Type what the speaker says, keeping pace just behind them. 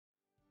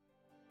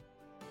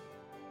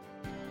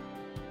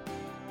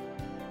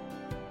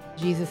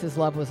Jesus'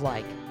 love was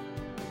like.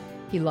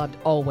 He loved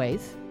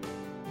always,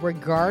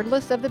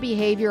 regardless of the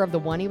behavior of the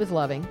one he was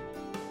loving.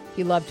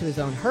 He loved to his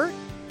own hurt.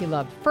 He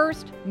loved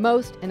first,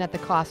 most, and at the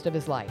cost of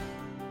his life.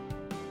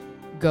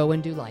 Go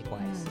and do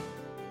likewise.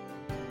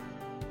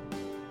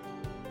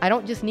 I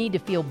don't just need to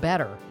feel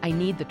better. I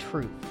need the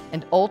truth.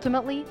 And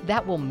ultimately,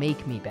 that will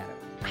make me better.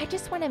 I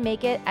just want to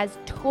make it as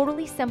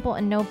totally simple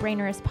and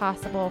no-brainer as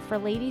possible for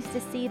ladies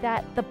to see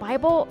that the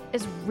Bible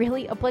is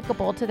really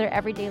applicable to their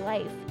everyday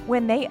life.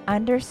 When they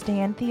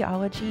understand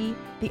theology,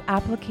 the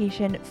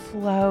application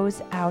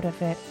flows out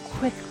of it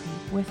quickly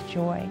with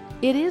joy.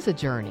 It is a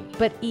journey,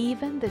 but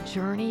even the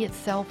journey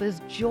itself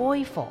is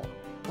joyful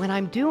when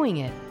I'm doing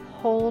it,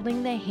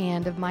 holding the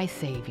hand of my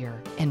Savior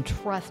and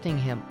trusting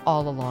Him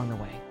all along the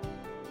way.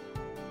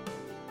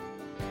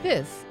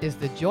 This is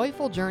the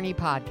Joyful Journey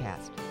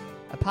Podcast,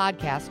 a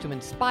podcast to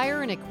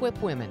inspire and equip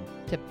women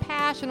to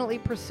passionately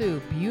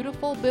pursue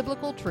beautiful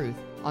biblical truth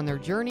on their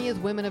journey as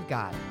women of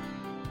God.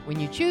 When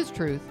you choose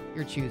truth,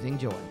 you're choosing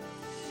joy.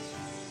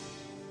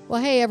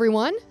 Well, hey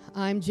everyone,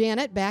 I'm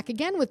Janet, back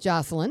again with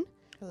Jocelyn.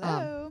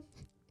 Hello.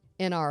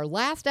 In our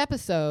last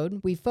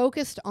episode, we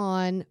focused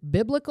on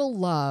biblical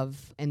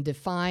love and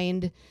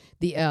defined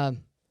the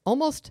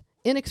almost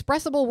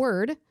inexpressible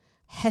word,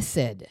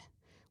 hesed,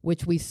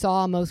 which we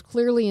saw most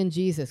clearly in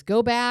Jesus.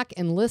 Go back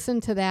and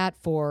listen to that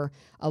for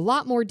a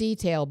lot more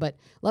detail, but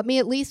let me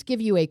at least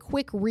give you a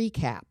quick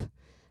recap.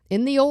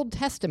 In the Old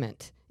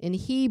Testament, in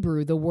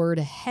Hebrew, the word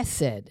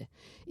hesed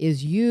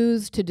is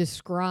used to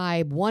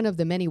describe one of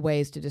the many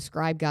ways to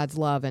describe God's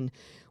love, and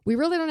we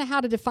really don't know how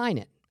to define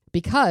it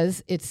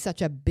because it's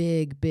such a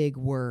big, big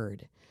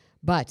word.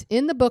 But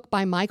in the book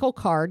by Michael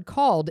Card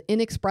called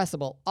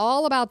Inexpressible,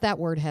 all about that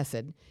word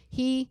hesed,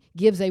 he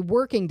gives a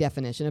working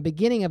definition, a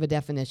beginning of a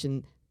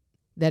definition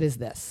that is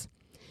this: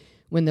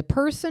 when the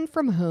person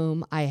from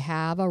whom I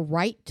have a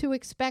right to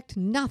expect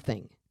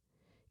nothing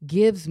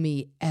gives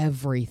me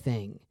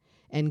everything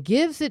and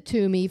gives it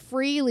to me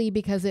freely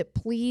because it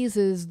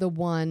pleases the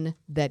one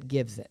that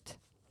gives it.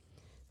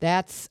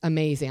 That's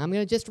amazing. I'm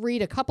going to just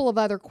read a couple of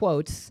other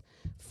quotes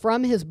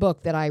from his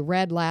book that I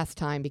read last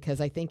time because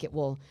I think it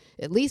will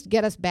at least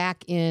get us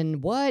back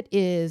in what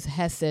is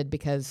hesed,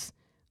 because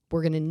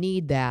we're going to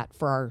need that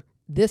for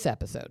this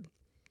episode.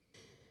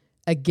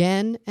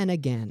 Again and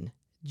again,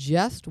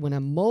 just when a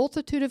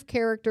multitude of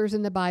characters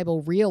in the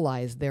Bible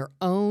realize their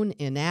own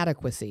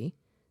inadequacy,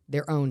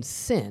 their own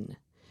sin,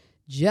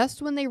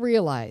 just when they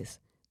realize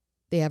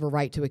they have a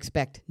right to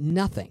expect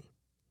nothing,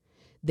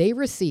 they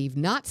receive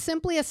not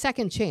simply a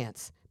second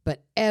chance,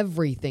 but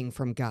everything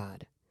from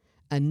God.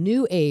 A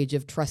new age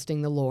of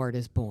trusting the Lord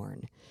is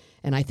born.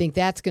 And I think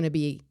that's going to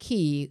be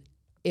key.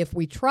 If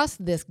we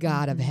trust this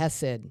God of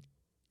hesed,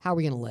 how are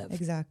we going to live?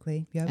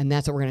 Exactly. Yep. And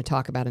that's what we're going to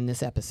talk about in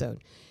this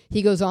episode.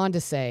 He goes on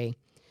to say,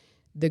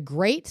 the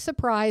great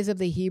surprise of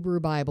the Hebrew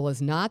Bible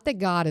is not that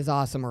God is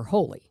awesome or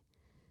holy.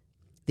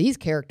 These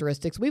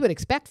characteristics we would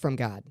expect from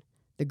God.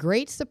 The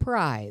great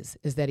surprise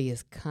is that He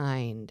is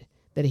kind,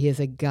 that He is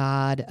a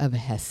God of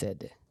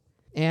hesed.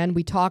 And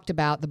we talked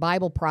about the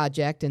Bible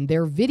Project and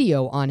their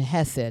video on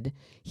hesed.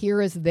 Here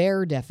is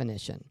their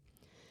definition: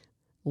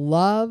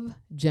 love,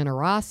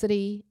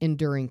 generosity,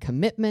 enduring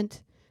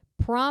commitment,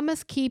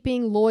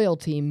 promise-keeping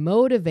loyalty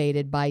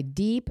motivated by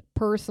deep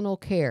personal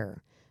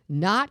care,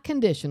 not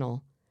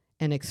conditional,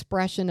 an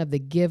expression of the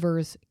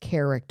giver's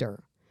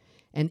character.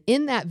 And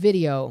in that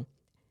video,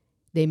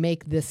 they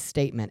make this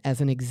statement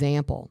as an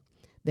example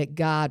that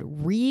God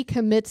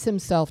recommits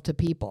Himself to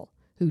people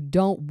who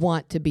don't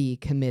want to be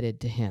committed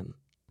to Him.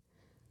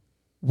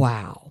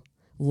 Wow.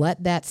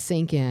 Let that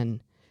sink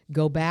in.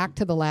 Go back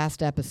to the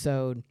last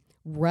episode.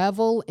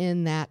 Revel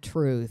in that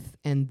truth.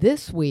 And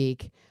this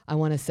week, I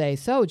want to say,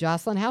 so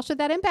Jocelyn, how should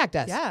that impact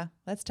us? Yeah,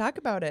 let's talk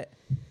about it.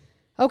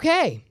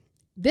 Okay.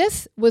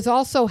 This was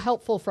also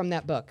helpful from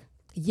that book.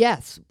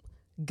 Yes,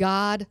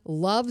 God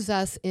loves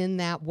us in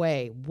that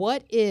way.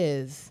 What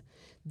is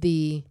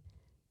the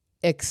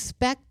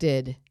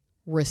expected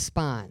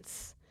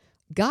response?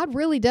 God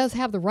really does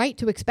have the right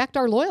to expect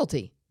our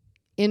loyalty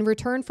in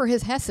return for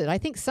His hesed. I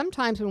think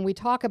sometimes when we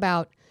talk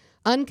about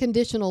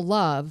unconditional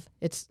love,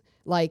 it's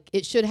like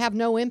it should have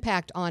no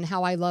impact on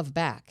how I love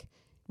back.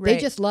 Right. They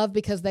just love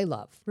because they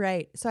love.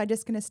 Right. So I'm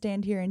just going to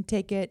stand here and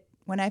take it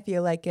when I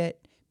feel like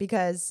it,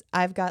 because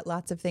I've got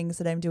lots of things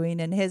that I'm doing,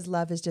 and His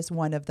love is just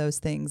one of those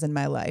things in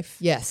my life.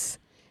 Yes.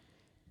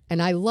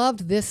 And I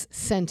loved this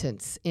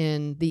sentence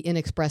in the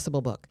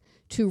Inexpressible book.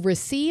 To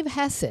receive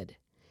hesed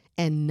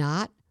and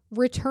not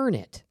return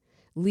it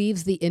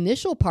leaves the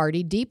initial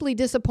party deeply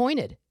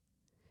disappointed,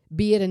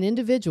 be it an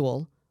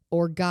individual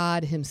or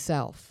God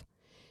Himself.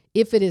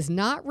 If it is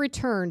not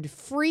returned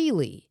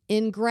freely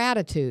in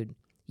gratitude,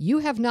 you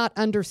have not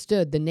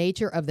understood the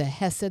nature of the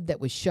hesed that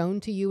was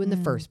shown to you in the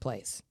first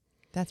place.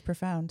 That's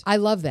profound. I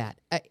love that.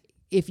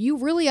 If you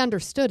really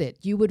understood it,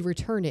 you would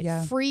return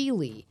it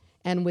freely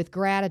and with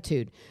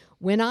gratitude.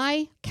 When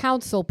I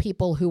counsel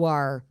people who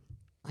are,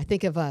 I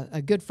think of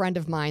a good friend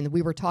of mine,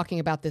 we were talking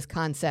about this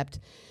concept,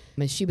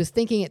 and she was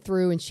thinking it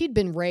through, and she'd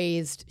been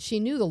raised, she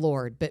knew the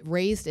Lord, but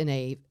raised in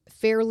a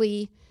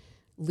fairly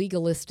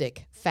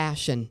legalistic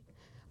fashion,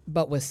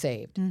 but was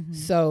saved.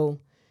 So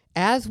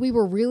as we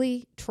were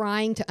really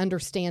trying to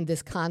understand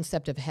this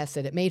concept of Hesed,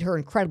 it made her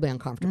incredibly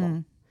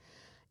uncomfortable.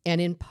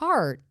 And in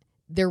part,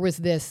 there was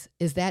this,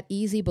 is that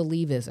easy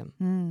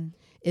believism?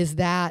 Is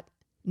that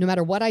no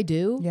matter what I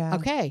do,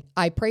 okay,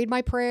 I prayed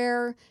my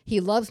prayer. He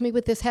loves me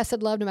with this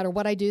Hesed love no matter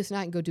what I do, so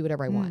now I can go do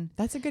whatever I want.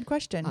 That's a good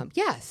question.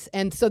 Yes.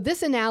 And so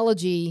this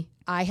analogy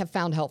I have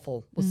found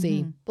helpful. We'll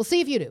see. We'll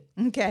see if you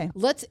do. Okay.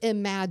 Let's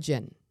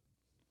imagine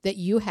that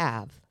you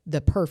have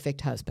the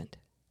perfect husband.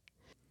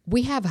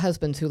 We have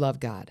husbands who love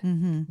God,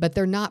 but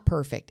they're not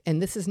perfect.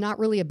 And this is not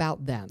really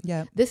about them.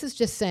 Yep. This is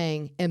just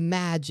saying,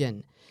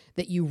 imagine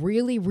that you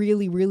really,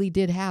 really, really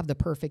did have the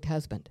perfect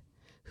husband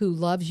who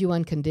loves you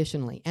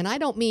unconditionally. And I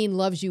don't mean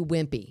loves you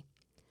wimpy.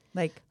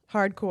 Like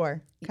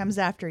hardcore comes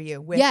after you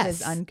with Yes.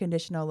 his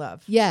unconditional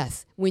love.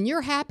 Yes. When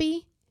you're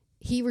happy,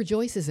 he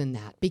rejoices in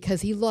that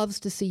because he loves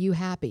to see you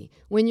happy.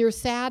 When you're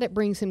sad, it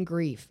brings him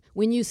grief.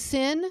 When you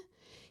sin,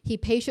 he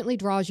patiently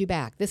draws you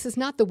back. This is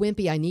not the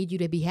wimpy, I need you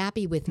to be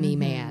happy with me,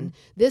 man.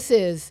 This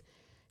is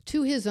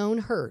to his own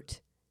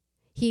hurt.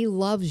 He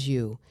loves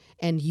you.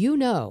 And you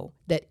know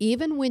that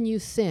even when you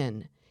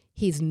sin,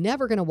 he's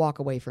never going to walk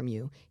away from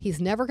you. He's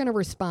never going to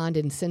respond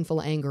in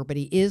sinful anger, but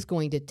he is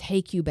going to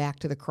take you back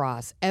to the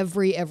cross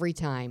every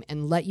time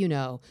and let you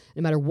know,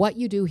 no matter what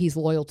you do, he's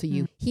loyal to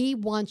you. He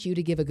wants you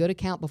to give a good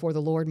account before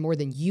the Lord more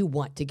than you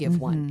want to give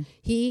one.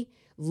 He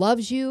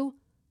loves you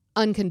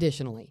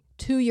unconditionally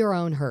to your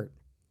own hurt.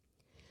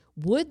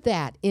 Would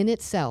that in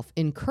itself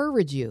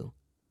encourage you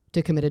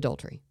to commit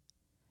adultery?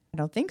 I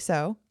don't think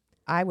so.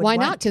 I would. Why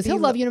want not? to Because be he'll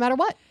love you no matter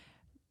what.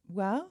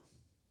 Well,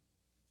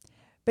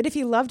 but if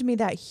he loved me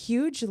that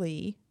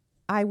hugely,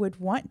 I would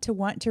want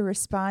to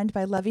respond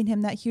by loving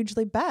him that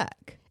hugely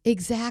back.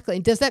 Exactly.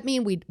 And does that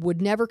mean we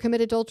would never commit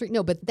adultery?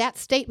 No, but that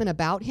statement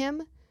about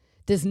him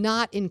does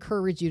not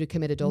encourage you to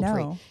commit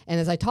adultery. No. And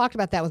as I talked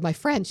about that with my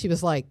friend, she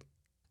was like,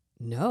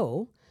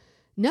 no,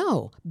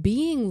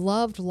 being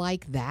loved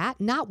like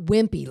that, not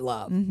wimpy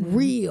love,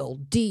 real,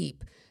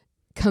 deep,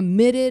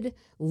 committed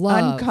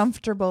love.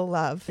 Uncomfortable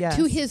love, yes.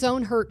 To his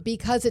own hurt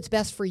because it's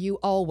best for you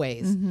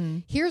always.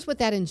 Here's what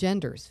that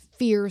engenders: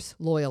 fierce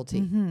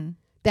loyalty.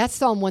 That's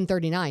Psalm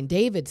 139.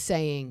 David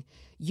saying,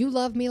 you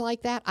love me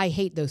like that? I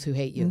hate those who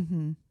hate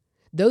you.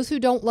 Those who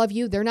don't love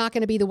you, they're not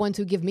going to be the ones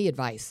who give me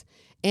advice.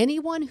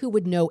 Anyone who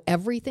would know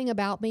everything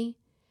about me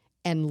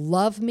and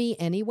love me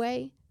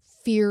anyway,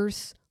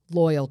 fierce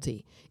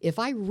loyalty. If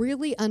I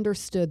really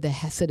understood the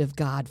Hesed of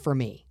God for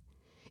me,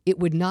 it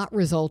would not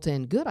result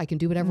in, good, I can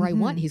do whatever I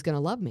want. He's going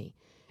to love me.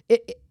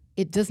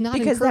 It does not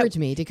encourage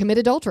me to commit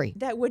adultery.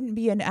 That wouldn't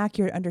be an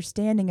accurate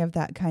understanding of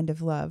that kind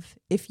of love.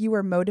 If you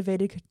were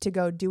motivated to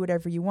go do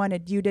whatever you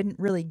wanted, you didn't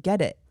really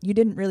get it. You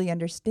didn't really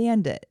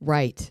understand it.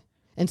 Right.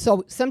 And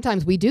so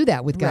sometimes we do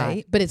that with God,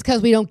 Right. but it's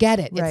because we don't get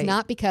it. Right. It's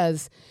not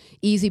because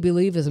easy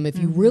believism. If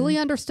you really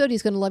understood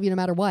he's going to love you no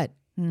matter what,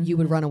 you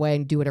would run away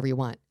and do whatever you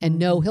want. And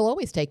no, he'll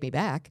always take me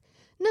back.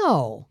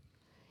 No.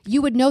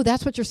 You would know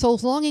that's what your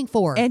soul's longing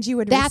for. And you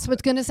would that's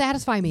what's going to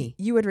satisfy me.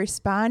 You would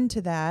respond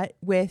to that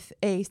with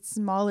a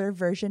smaller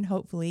version,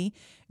 hopefully,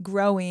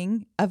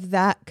 growing of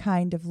that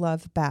kind of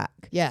love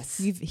back.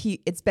 Yes.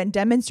 It's been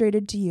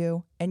demonstrated to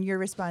you, and your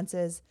response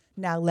is,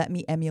 now let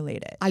me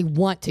emulate it. I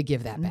want to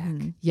give that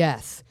back.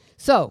 Yes.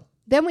 So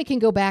then we can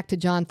go back to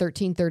John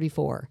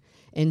 13:34.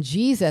 And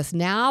Jesus,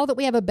 now that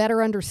we have a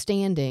better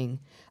understanding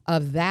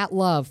of that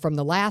love from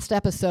the last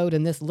episode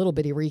and this little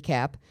bitty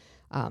recap,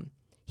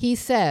 he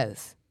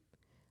says,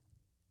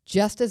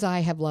 just as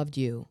I have loved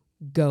you,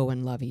 go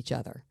and love each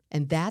other.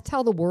 And that's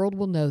how the world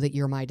will know that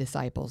you're my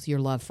disciples, your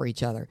love for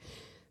each other.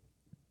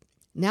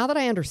 Now that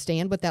I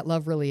understand what that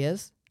love really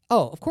is,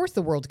 of course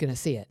the world's going to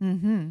see it.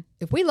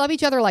 If we love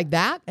each other like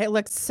that, it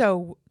looks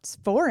so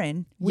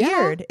foreign,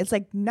 weird. It's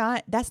like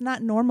that's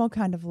not normal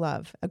kind of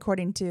love,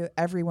 according to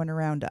everyone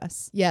around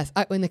us. Yes.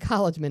 In the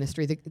college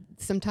ministry,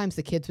 sometimes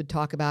the kids would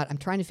talk about, I'm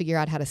trying to figure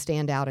out how to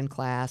stand out in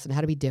class and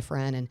how to be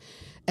different. And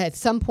at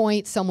some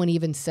point, someone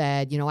even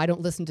said, I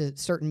don't listen to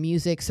certain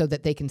music so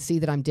that they can see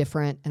that I'm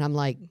different. And I'm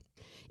like,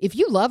 if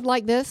you love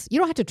like this, you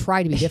don't have to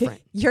try to be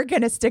different. You're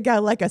going to stick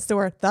out like a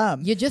sore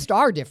thumb. You just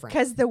are different.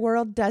 Because the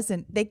world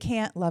they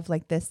can't love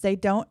like this. They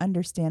don't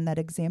understand that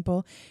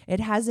example. It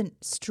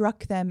hasn't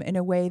struck them in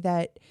a way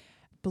that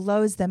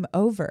blows them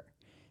over.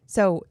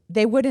 So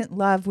they wouldn't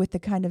love with the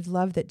kind of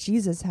love that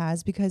Jesus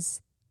has,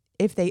 because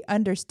if they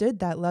understood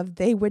that love,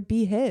 they would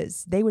be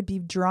his. They would be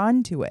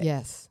drawn to it.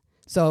 Yes.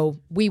 So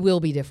we will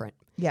be different.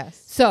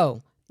 Yes.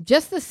 So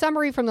just the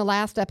summary from the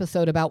last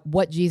episode about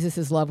what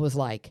Jesus' love was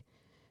like.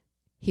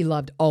 He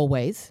loved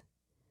always,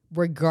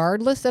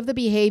 regardless of the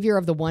behavior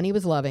of the one he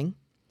was loving.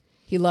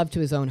 He loved to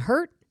his own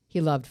hurt.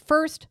 He loved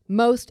first,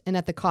 most, and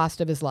at the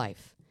cost of his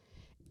life.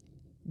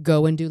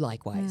 Go and do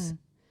likewise.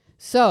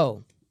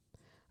 So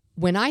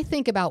when I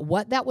think about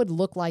what that would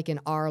look like in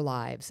our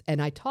lives,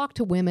 and I talk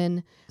to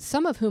women,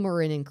 some of whom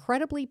are in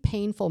incredibly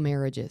painful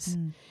marriages,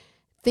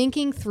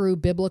 thinking through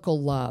biblical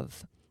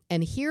love,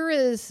 and here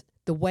is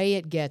the way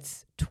it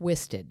gets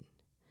twisted.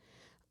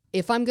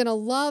 if I'm going to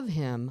love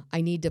him,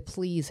 I need to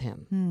please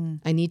him.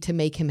 I need to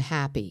make him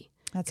happy.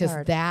 That's because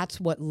hard. that's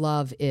what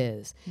love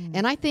is.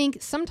 And I think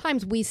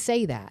sometimes we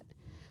say that.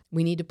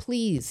 We need to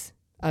please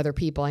other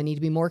people. I need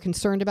to be more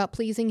concerned about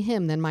pleasing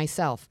him than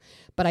myself.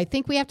 But I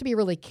think we have to be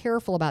really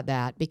careful about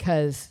that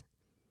because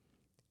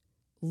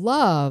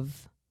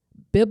love,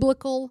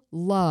 biblical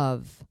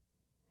love,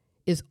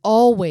 is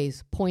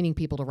always pointing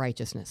people to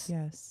righteousness.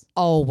 Yes.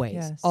 Always.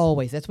 Yes.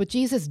 Always. That's what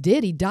Jesus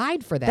did. He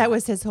died for that. That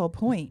was his whole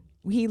point.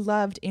 He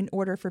loved in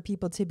order for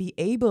people to be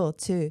able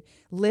to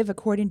live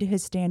according to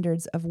his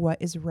standards of what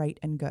is right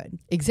and good.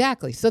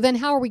 Exactly. So then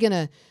how are we going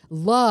to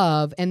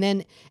love? And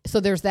then,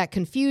 so there's that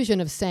confusion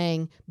of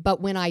saying,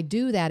 but when I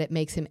do that, it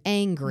makes him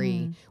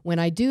angry. When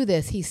I do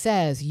this, he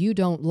says, you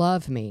don't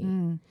love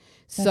me.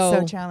 That's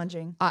so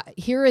challenging.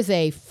 Here is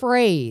a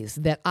phrase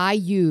that I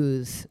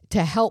use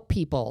to help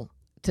people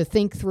to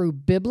think through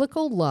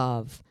biblical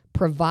love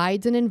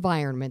provides an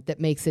environment that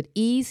makes it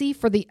easy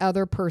for the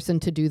other person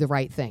to do the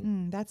right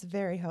thing. That's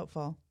very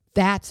helpful.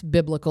 That's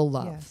biblical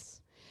love.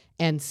 Yes.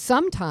 And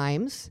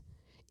sometimes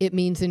it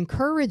means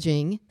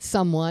encouraging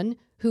someone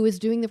who is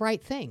doing the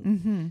right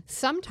thing.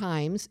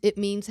 Sometimes it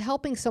means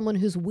helping someone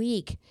who's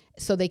weak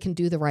so they can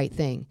do the right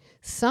thing.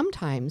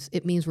 Sometimes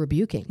it means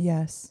rebuking.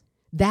 Yes.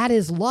 That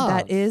is love.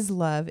 That is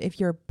love if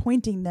you're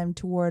pointing them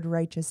toward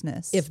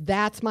righteousness. If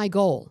that's my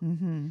goal.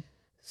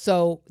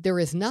 So there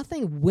is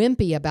nothing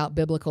wimpy about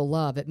biblical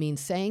love. It means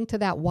saying to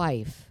that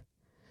wife,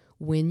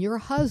 when your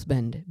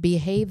husband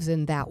behaves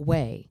in that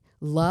way,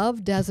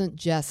 love doesn't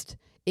just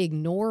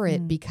ignore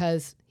it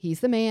because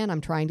he's the man,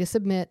 I'm trying to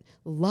submit.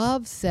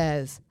 Love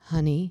says,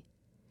 honey,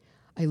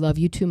 I love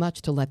you too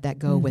much to let that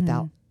go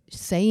without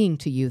saying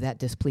to you that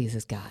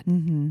displeases God.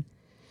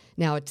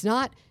 Now, it's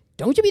not,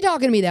 don't you be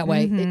talking to me that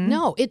way.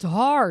 No, it's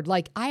hard.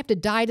 Like, I have to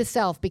die to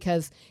self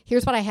because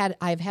here's what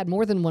I've had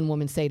more than one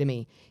woman say to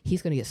me,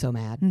 he's going to get so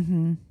mad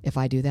if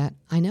I do that.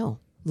 I know.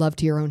 Love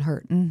to your own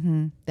hurt.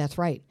 That's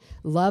right.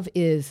 Love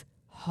is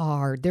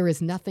hard. There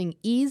is nothing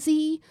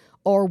easy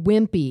or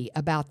wimpy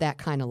about that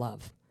kind of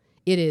love.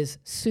 It is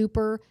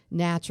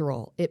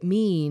supernatural. It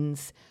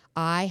means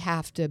I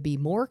have to be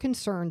more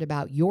concerned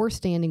about your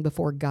standing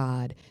before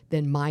God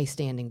than my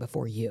standing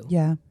before you.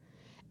 Yeah.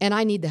 And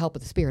I need the help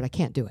of the Spirit. I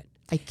can't do it.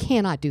 I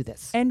cannot do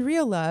this. And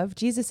real love,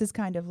 Jesus'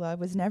 kind of love,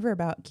 was never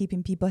about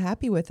keeping people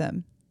happy with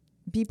him.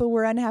 People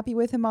were unhappy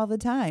with him all the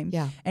time.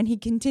 Yeah. And he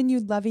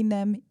continued loving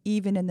them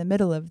even in the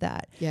middle of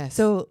that. Yes.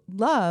 So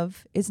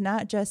love is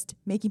not just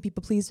making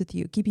people pleased with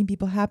you, keeping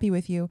people happy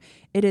with you.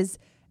 It is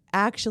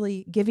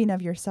actually giving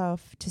of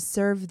yourself to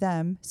serve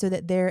them so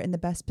that they're in the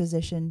best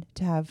position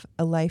to have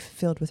a life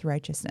filled with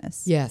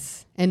righteousness.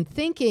 Yes. And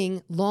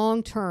thinking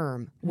long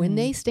term, when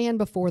they stand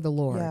before the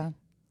Lord, Yeah.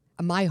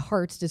 my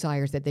heart's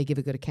desire is that they give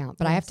a good account.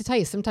 But I have to tell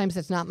you, sometimes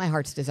it's not my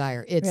heart's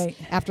desire. It's Right.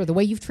 after the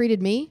way you've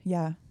treated me,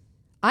 Yeah.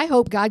 I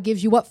hope God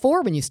gives you what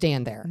for when you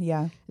stand there.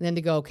 Yeah. And then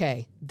to go,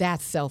 okay,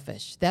 that's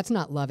selfish. That's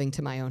not loving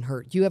to my own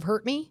hurt. You have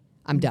hurt me,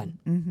 I'm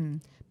done.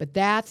 But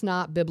that's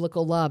not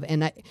biblical love.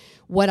 And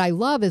what I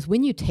love is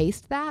when you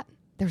taste that,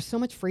 there's so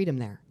much freedom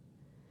there.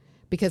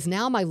 Because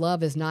now my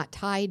love is not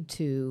tied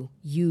to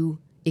you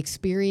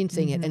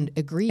experiencing it and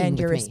agreeing And with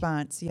your me.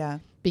 response. Yeah.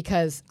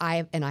 Because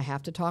I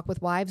have to talk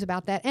with wives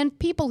about that, and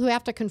people who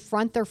have to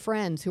confront their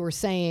friends who are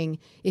saying,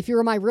 if you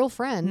were my real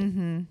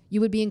friend,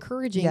 you would be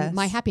encouraging Yes.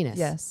 my happiness.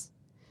 Yes.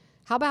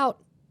 How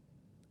about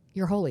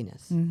your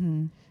holiness?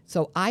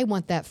 So I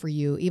want that for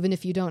you, even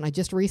if you don't. I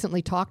just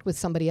recently talked with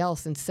somebody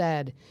else and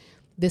said,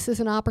 this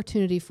is an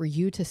opportunity for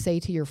you to say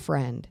to your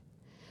friend,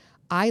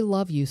 I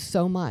love you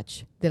so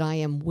much that I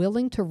am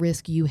willing to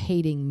risk you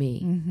hating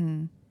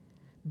me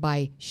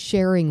by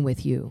sharing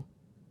with you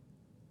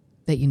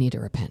that you need to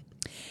repent.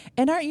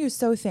 And aren't you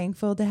so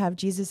thankful to have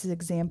Jesus'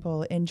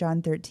 example in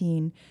John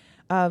 13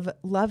 of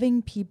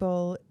loving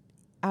people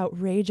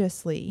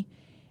outrageously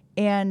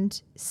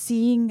and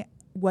seeing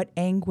what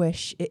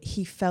anguish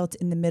he felt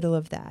in the middle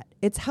of that?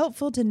 It's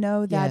helpful to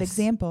know that Yes.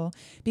 example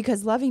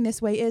because loving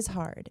this way is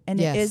hard and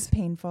Yes. it is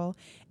painful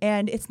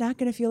and it's not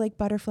going to feel like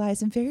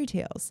butterflies and fairy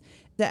tales.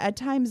 That at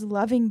times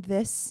loving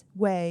this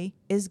way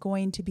is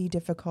going to be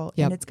difficult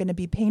Yep. and it's going to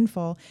be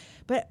painful.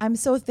 But I'm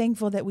so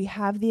thankful that we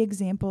have the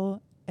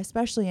example,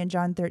 especially in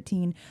John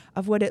 13,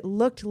 of what it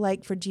looked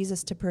like for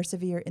Jesus to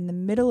persevere in the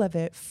middle of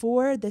it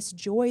for this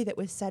joy that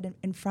was set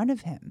in front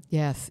of him.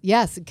 Yes,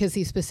 because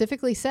he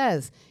specifically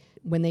says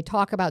when they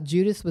talk about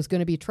Judas was going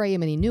to betray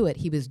him and he knew it,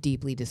 he was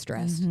deeply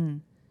distressed.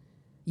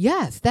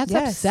 Yes, that's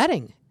Yes.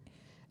 upsetting.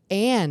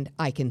 And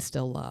I can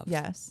still love.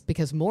 Yes.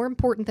 Because more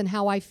important than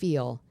how I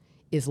feel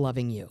is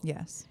loving you.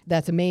 Yes.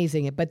 That's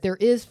amazing. But there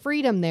is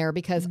freedom there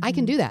because I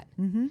can do that.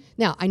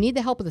 Now, I need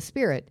the help of the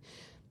Spirit.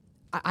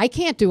 I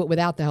can't do it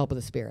without the help of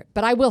the Spirit,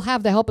 but I will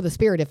have the help of the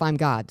Spirit if I'm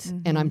God's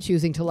and I'm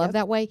choosing to love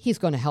that way. He's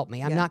going to help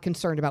me. I'm not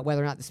concerned about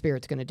whether or not the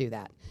Spirit's going to do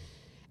that.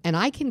 And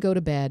I can go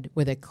to bed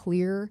with a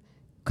clear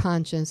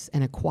conscience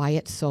and a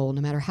quiet soul,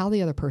 no matter how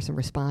the other person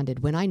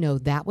responded, when I know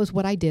that was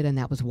what I did and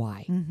that was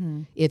why.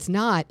 It's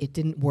not, it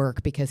didn't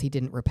work because he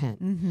didn't repent.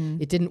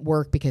 It didn't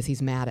work because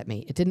he's mad at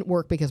me. It didn't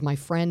work because my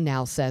friend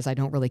now says I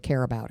don't really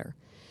care about her.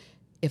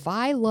 If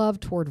I love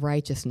toward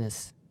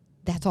righteousness,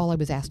 that's all I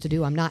was asked to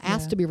do. I'm not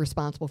asked to be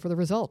responsible for the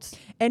results.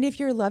 And if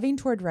you're loving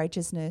toward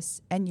righteousness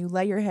and you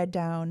lay your head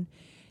down,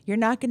 you're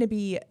not going to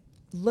be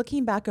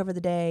looking back over the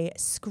day,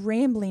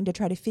 scrambling to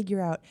try to figure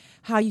out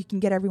how you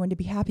can get everyone to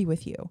be happy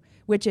with you,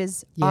 which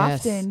is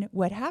often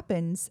what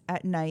happens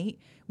at night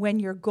when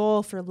your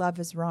goal for love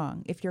is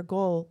wrong. If your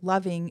goal,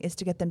 loving, is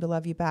to get them to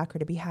love you back or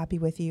to be happy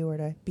with you or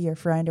to be your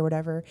friend or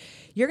whatever,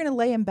 you're going to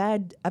lay in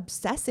bed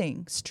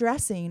obsessing,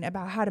 stressing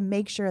about how to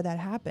make sure that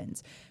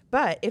happens.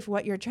 But if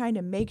what you're trying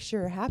to make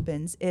sure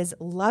happens is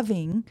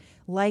loving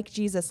like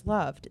Jesus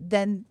loved,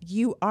 then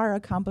you are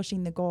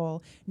accomplishing the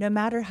goal no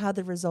matter how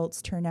the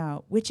results turn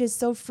out, which is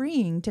so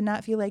freeing to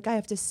not feel like I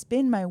have to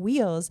spin my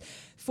wheels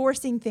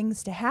forcing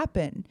things to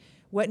happen.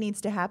 What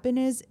needs to happen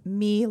is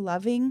me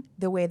loving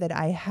the way that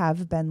I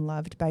have been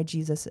loved by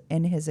Jesus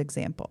in his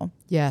example.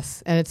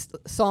 Yes. And it's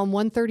Psalm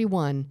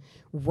 131,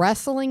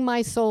 wrestling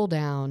my soul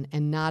down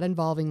and not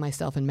involving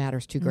myself in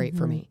matters too great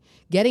for me.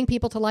 Getting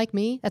people to like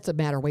me, that's a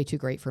matter way too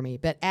great for me.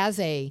 But as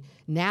a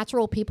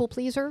natural people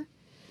pleaser,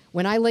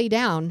 when I lay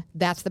down,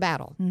 that's the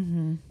battle.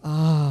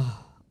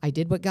 Oh, I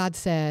did what God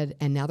said,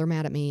 and now they're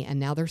mad at me, and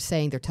now they're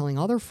telling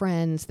all their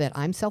friends that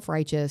I'm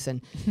self-righteous,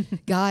 and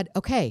God,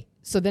 okay,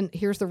 so then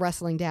here's the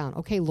wrestling down.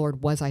 Okay,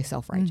 Lord, was I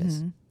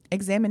self-righteous?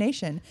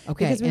 Examination.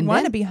 Okay. Because we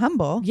want to be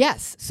humble.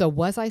 Yes. So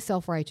was I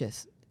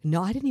self-righteous?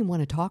 No, I didn't even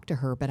want to talk to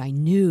her, but I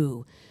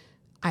knew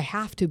I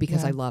have to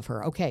because I love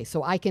her. Okay,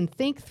 so I can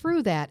think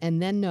through that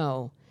and then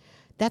know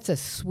that's a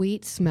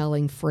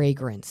sweet-smelling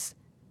fragrance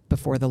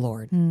before the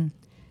Lord.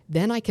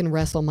 Then I can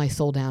wrestle my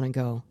soul down and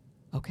go,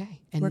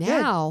 okay. And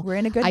now we're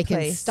in a good I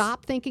place. can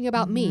stop thinking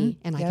about me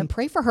and I can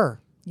pray for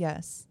her.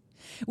 Yes.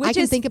 I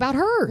can think about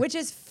her. Which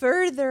is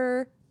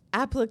further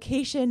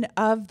application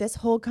of this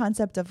whole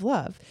concept of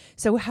love.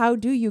 So how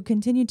do you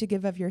continue to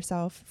give of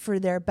yourself for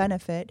their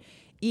benefit,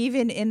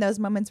 even in those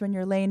moments when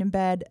you're laying in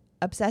bed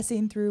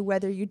obsessing through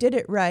whether you did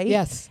it right?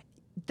 Yes.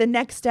 The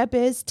next step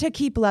is to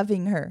keep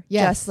loving her,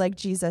 just like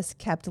Jesus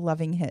kept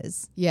loving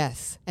his.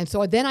 Yes. And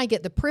so then I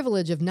get the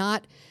privilege of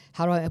not,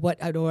 what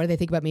do they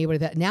think about me?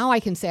 Now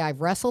I can say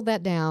I've wrestled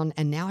that down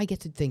and now I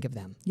get to think of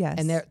them. Yes.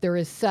 And there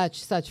is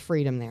such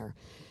freedom there.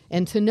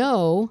 And to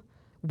know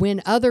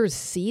when others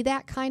see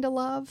that kind of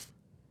love,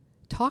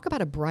 talk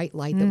about a bright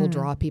light that will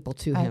draw people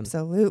to him.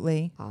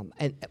 Absolutely.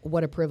 And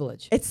what a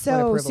privilege. It's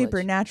so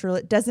supernatural.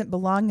 It doesn't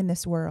belong in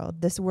this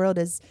world. This world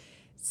is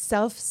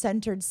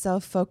self-centered,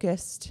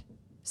 self-focused,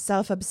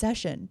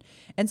 self-obsession.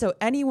 And so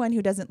anyone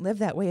who doesn't live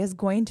that way is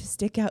going to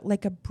stick out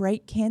like a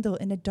bright candle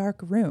in a dark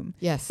room.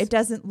 Yes. It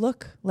doesn't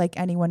look like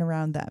anyone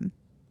around them.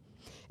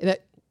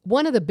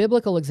 One of the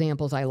biblical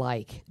examples I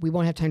like, we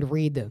won't have time to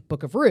read the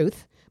book of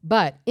Ruth,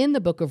 but in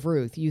the book of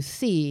Ruth, you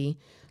see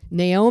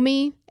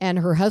Naomi and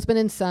her husband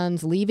and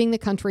sons leaving the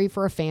country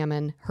for a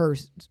famine. Her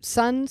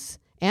sons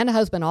and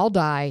husband all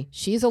die.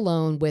 She's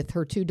alone with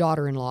her two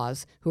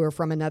daughter-in-laws who are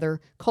from another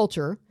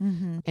culture,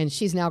 and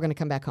she's now going to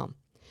come back home.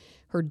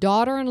 Her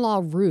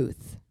daughter-in-law,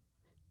 Ruth,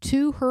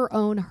 to her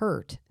own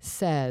hurt,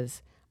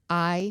 says,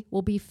 I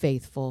will be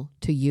faithful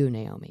to you,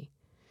 Naomi.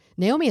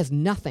 Naomi has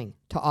nothing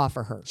to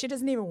offer her. She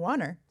doesn't even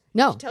want her.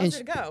 No. She tells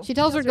her to go. She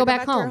tells her to go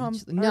back to her home.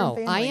 her No,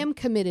 own I family. am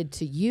committed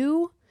to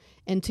you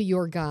and to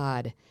your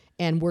God.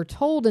 And we're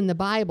told in the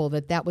Bible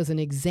that was an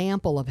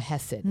example of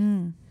hesed,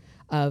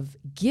 of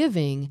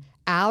giving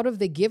out of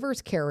the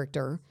giver's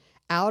character,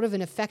 out of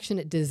an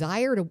affectionate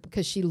desire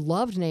because she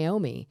loved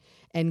Naomi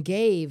and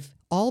gave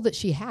all that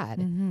she had,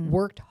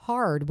 worked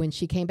hard when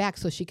she came back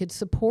so she could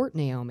support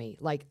Naomi.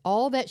 Like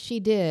all that she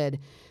did,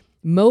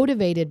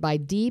 motivated by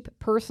deep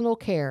personal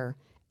care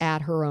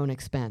at her own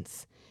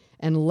expense.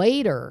 And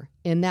later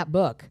in that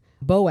book,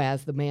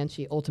 Boaz, the man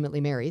she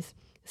ultimately marries,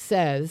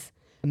 says,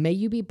 may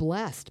you be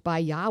blessed by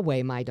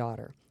Yahweh, my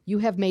daughter. You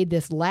have made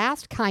this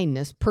last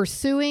kindness,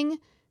 pursuing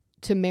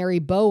to marry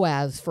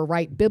Boaz for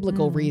right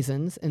biblical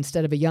reasons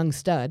instead of a young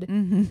stud,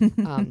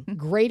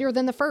 greater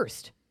than the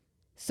first.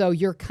 So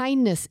your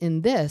kindness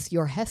in this,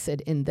 your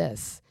hesed in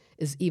this,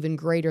 is even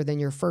greater than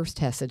your first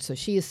hesed. So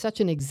she is such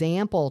an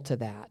example to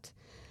that.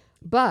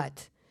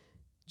 But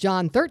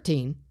John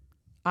 13,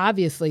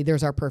 obviously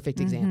there's our perfect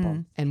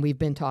example. And we've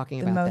been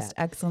talking about that. The most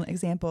excellent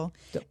example.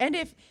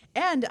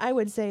 And I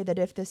would say that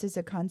if this is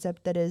a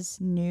concept that is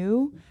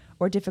new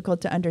or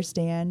difficult to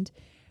understand,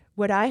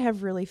 what I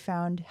have really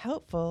found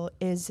helpful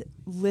is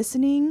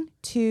listening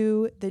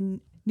to the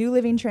New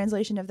Living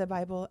Translation of the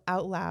Bible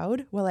out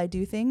loud while I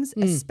do things,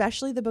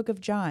 especially the book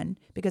of John,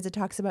 because it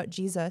talks about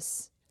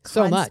Jesus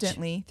so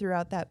constantly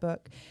throughout that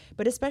book,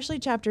 but especially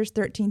chapters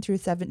 13 through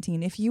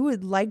 17. If you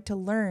would like to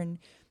learn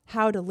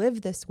how to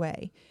live this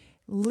way,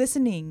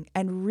 listening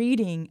and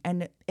reading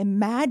and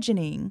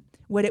imagining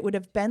what it would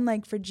have been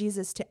like for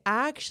Jesus to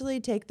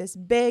actually take this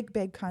big,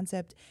 big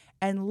concept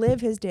and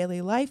live his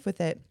daily life with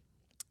it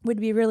would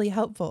be really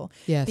helpful.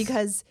 Yes.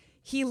 Because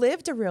he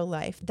lived a real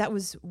life. That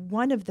was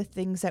one of the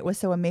things that was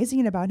so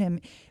amazing about him.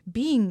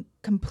 Being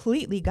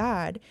completely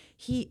God,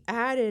 he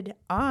added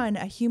on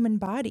a human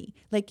body.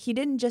 Like, he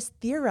didn't just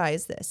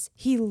theorize this.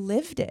 He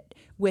lived it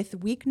with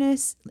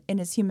weakness in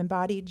his human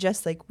body,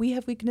 just like we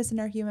have weakness in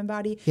our human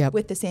body, Yep.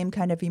 with the same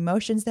kind of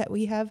emotions that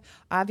we have.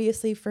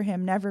 Obviously, for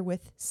him, never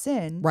with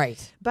sin.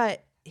 Right.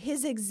 But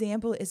his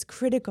example is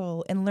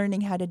critical in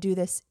learning how to do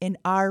this in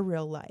our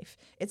real life.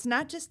 It's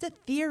not just a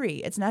theory.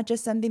 It's not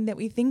just something that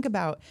we think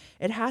about.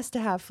 It has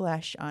to have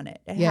flesh on it.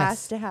 It Yes.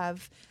 has to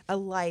have a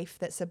life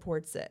that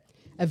supports it.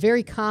 A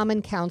very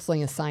common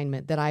counseling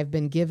assignment that I've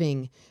been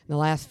giving in the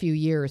last few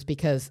years,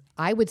 because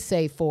I would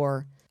say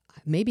for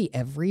maybe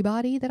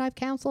everybody that I've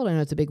counseled, I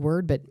know it's a big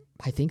word, but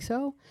I think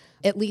so,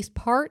 at least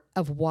part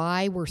of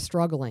why we're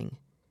struggling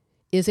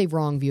is a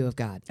wrong view of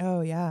God. Oh,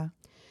 yeah.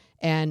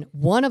 And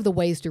one of the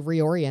ways to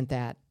reorient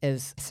that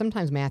is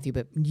sometimes Matthew,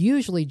 but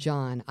usually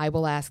John. I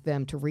will ask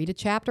them to read a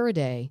chapter a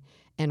day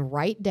and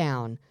write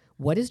down,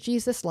 what is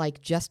Jesus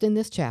like just in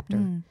this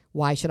chapter?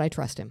 Why should I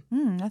trust him?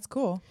 That's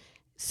cool.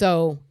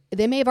 So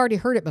they may have already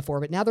heard it before,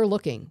 but now they're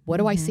looking. What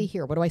do I see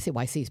here? What do I see?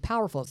 Well, I see he's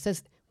powerful. It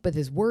says, but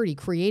his word, he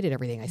created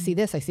everything. I see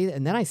this, I see that.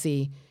 And then I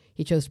see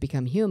he chose to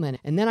become human.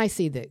 And then I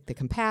see the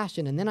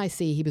compassion. And then I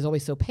see he was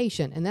always so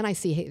patient. And then I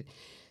see,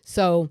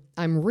 so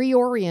I'm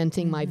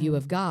reorienting my view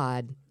of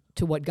God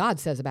to what God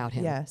says about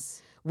him.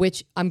 Yes.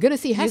 Which I'm going to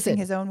see Hesed. Using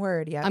his own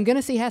word. Yeah. I'm going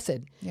to see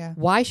Hesed. Yeah.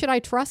 Why should I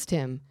trust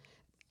him?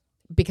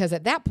 Because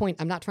at that point,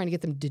 I'm not trying to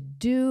get them to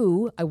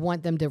do, I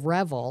want them to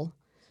revel.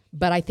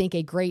 But I think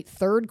a great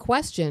third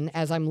question,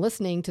 as I'm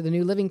listening to the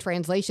New Living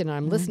Translation and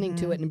I'm listening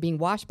to it and being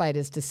washed by it,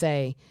 is to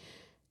say,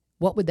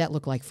 what would that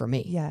look like for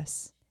me?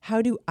 Yes.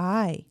 How do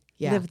I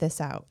Yeah. live this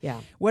out?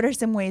 Yeah. What are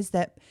some ways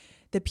that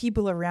the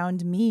people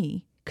around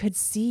me could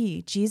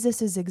see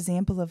Jesus's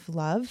example of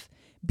love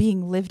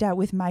being lived out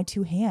with my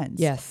two hands?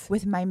 Yes.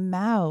 With my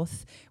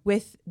mouth,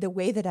 with the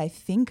way that I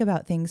think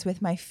about things,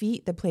 with my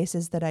feet, the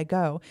places that I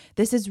go.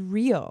 This is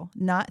real,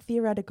 not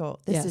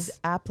theoretical. This Yes. is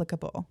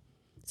applicable.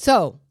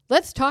 So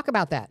let's talk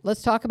about that.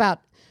 Let's talk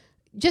about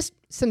just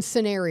some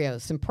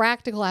scenarios, some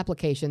practical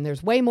application.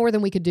 There's way more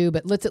than we could do,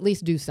 but let's at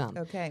least do some.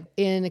 Okay.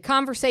 In a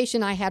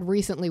conversation I had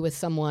recently with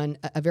someone,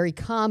 a very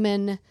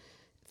common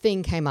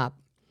thing came up.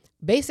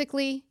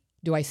 Basically,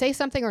 do I say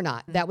something or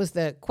not? That was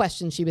the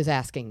question she was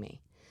asking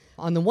me.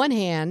 On the one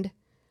hand,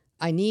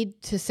 I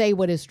need to say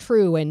what is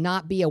true and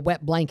not be a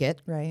wet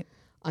blanket. Right.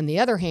 On the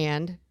other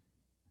hand,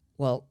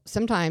 well,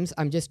 sometimes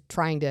I'm just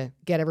trying to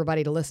get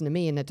everybody to listen to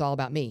me and it's all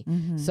about me.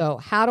 So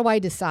how do I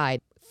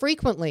decide?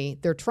 Frequently,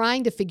 they're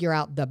trying to figure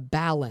out the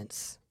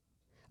balance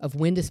of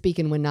when to speak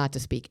and when not to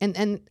speak.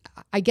 And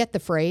I get the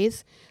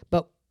phrase,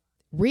 but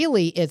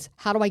really it's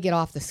how do I get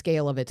off the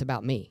scale of it's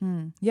about me?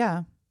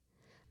 Yeah.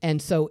 And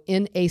so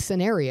in a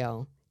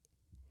scenario,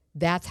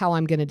 that's how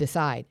I'm going to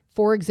decide.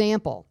 For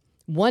example,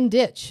 one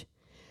ditch.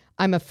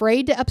 I'm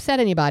afraid to upset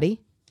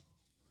anybody,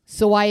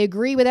 so I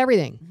agree with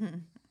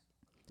everything.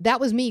 That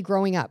was me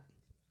growing up.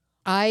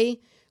 I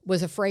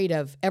was afraid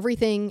of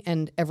everything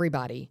and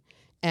everybody.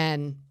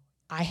 And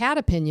I had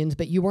opinions,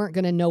 but you weren't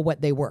going to know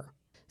what they were.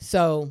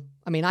 So,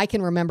 I mean, I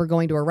can remember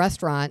going to a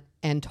restaurant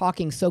and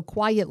talking so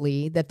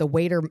quietly that the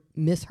waiter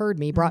misheard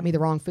me, brought me the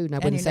wrong food, and I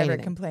And wouldn't you say never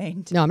anything.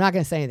 complained. No, I'm not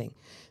going to say anything.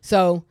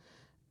 So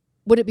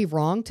would it be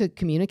wrong to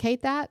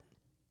communicate that?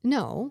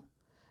 No.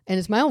 And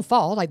it's my own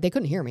fault. Like, they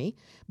couldn't hear me.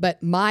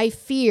 But my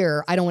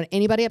fear, I don't want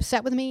anybody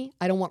upset with me.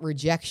 I don't want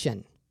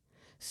rejection.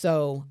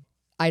 So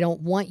I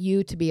don't want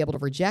you to be able to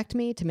reject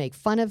me, to make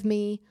fun of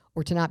me,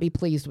 or to not be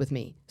pleased with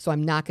me. So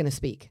I'm not going to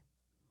speak.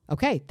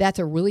 Okay, that's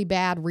a really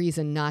bad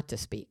reason not to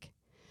speak.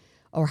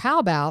 Or how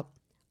about,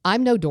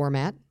 I'm no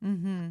doormat.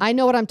 I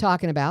know what I'm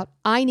talking about.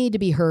 I need to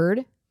be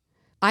heard.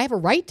 I have a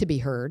right to be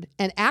heard.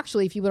 And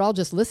actually, if you would all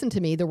just listen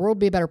to me, the world would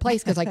be a better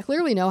place because I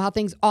clearly know how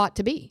things ought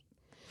to be.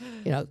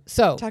 You know,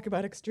 so Talk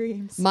about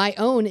extremes. my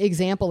own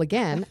example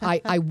again,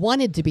 I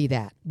wanted to be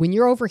that. When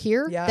you're over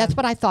here, Yeah. that's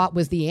what I thought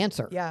was the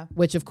answer. Yeah.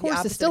 Which of The course is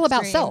opposite still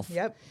about extreme. self.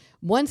 Yep.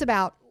 One's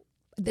about,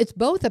 it's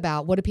both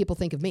about what do people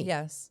think of me.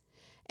 Yes.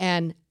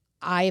 And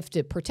I have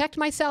to protect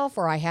myself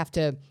or I have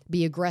to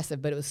be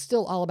aggressive, but it was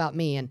still all about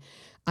me. And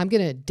I'm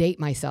going to date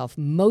myself.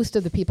 Most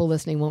of the people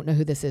listening won't know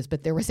who this is,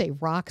 but there was a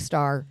rock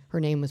star. Her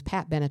name was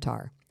Pat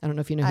Benatar. I don't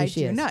know if you know who I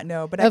she do is. not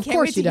know, but I Of can't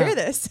course wait to you hear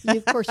don't. this.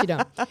 Of course you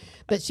don't.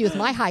 But she was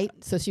my height,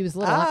 so she was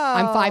little.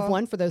 I'm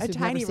 5'1" for those a who've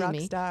never tiny seen rock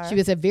me. star. She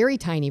was a very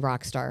tiny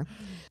rock star.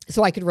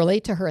 So I could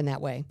relate to her in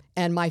that way.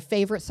 And my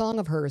favorite song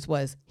of hers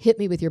was Hit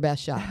Me With Your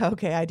Best Shot.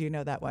 Okay, I do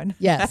know that one.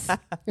 Yes.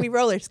 We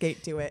roller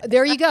skate to it.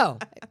 There you go.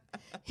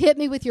 Hit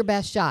me with your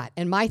best shot.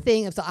 And my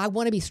thing is, I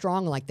want to be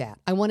strong like that.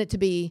 I want it to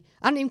be,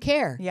 I don't even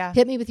care. Yeah.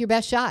 Hit me with your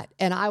best shot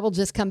and I will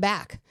just come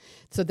back.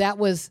 So that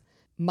was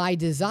my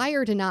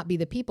desire to not be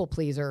the people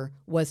pleaser,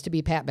 was to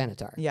be Pat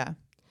Benatar. Yeah.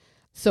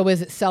 So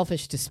is it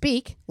selfish to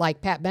speak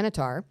like Pat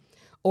Benatar,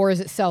 or is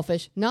it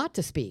selfish not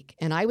to speak?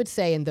 And I would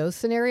say in those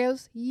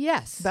scenarios,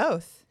 yes.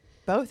 Both.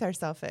 Both are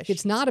selfish.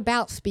 It's not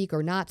about speak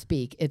or not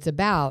speak. It's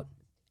about,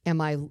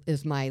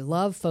 Is my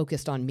love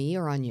focused on me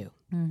or on you?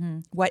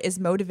 What is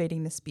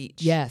motivating the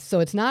speech? Yes. So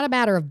it's not a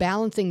matter of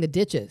balancing the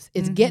ditches.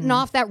 It's getting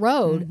off that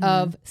road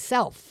of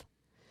self.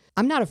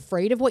 I'm not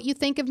afraid of what you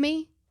think of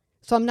me,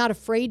 so I'm not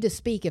afraid to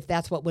speak if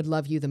that's what would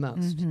love you the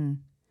most.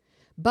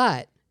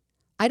 But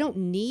I don't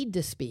need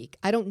to speak.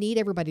 I don't need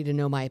everybody to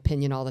know my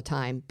opinion all the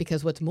time,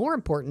 because what's more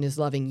important is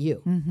loving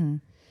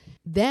you.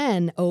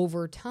 Then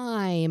over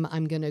time,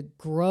 I'm going to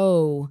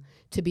grow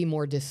to be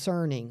more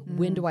discerning.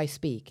 When do I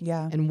speak?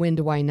 Yeah. And when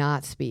do I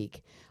not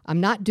speak?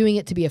 I'm not doing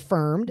it to be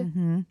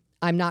affirmed.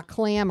 I'm not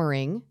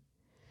clamoring.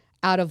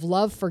 Out of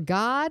love for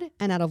God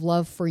and out of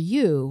love for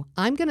you,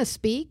 I'm going to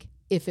speak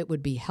if it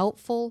would be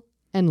helpful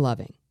and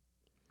loving.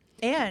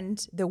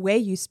 And the way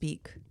you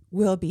speak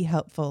will be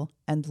helpful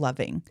and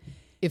loving.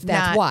 If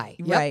that's why.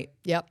 Yep. Right.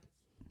 Yep.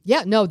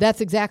 Yeah, no,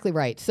 that's exactly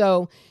right.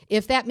 So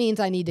if that means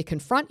I need to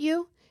confront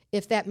you,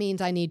 if that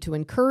means I need to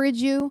encourage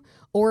you,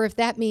 or if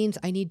that means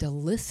I need to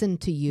listen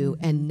to you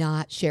and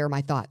not share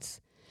my thoughts.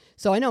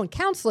 So I know in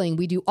counseling,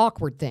 we do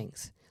awkward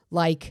things.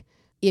 Like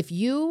if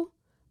you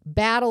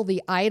battle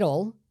the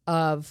idol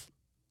of,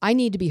 I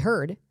need to be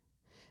heard,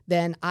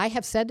 then I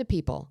have said to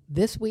people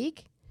this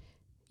week,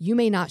 you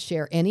may not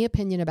share any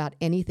opinion about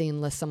anything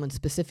unless someone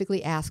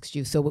specifically asks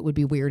you. So it would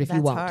be weird if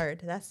you won't.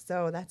 That's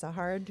hard. That's a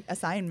hard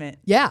assignment.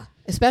 Yeah.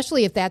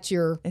 Especially if that's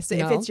your, If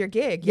it's your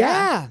gig.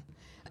 yeah.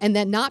 And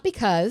then not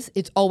because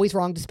it's always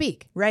wrong to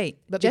speak. Right.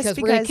 But because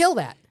we're going to kill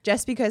that.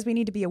 Just because we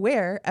need to be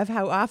aware of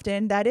how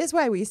often that is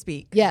why we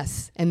speak.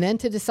 Yes. And then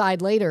to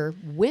decide later,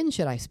 when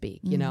should I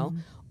speak, you know?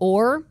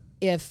 Or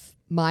if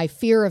my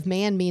fear of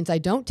man means I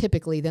don't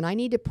typically, then I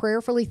need to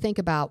prayerfully think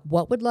about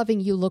what would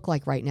loving you look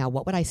like right now?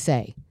 What would I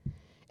say?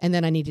 And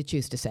then I need to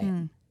choose to say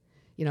it.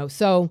 You know,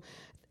 so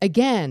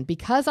again,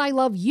 because I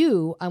love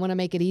you, I want to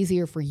make it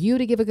easier for you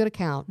to give a good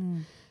account.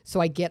 So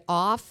I get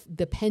off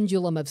the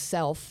pendulum of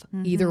self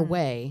either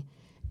way.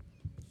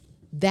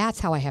 That's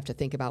how I have to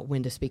think about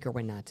when to speak or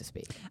when not to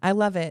speak. I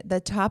love it. The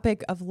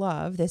topic of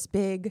love, this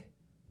big,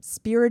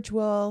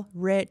 spiritual,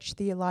 rich,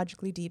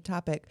 theologically deep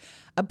topic,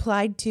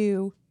 applied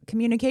to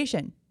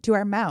communication, to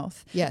our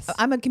mouth. Yes.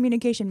 I'm a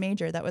communication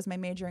major. That was my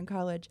major in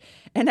college.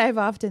 And I've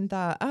often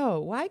thought, oh,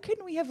 why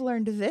couldn't we have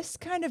learned this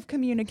kind of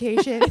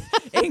communication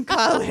in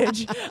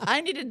college? I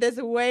needed this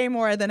way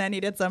more than I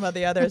needed some of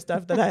the other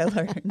stuff that I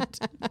learned.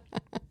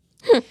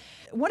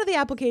 One of the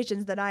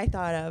applications that I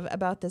thought of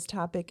about this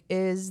topic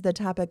is the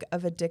topic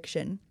of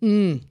addiction.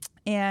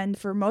 And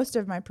for most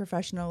of my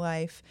professional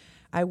life,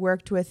 I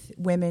worked with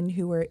women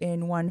who were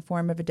in one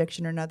form of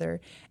addiction or another.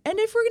 And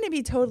if we're going to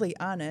be totally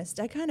honest,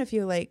 I kind of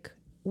feel like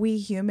we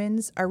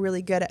humans are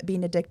really good at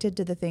being addicted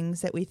to the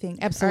things that we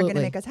think are going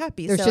to make us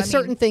happy. There's just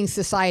certain things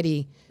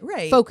society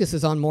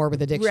focuses on more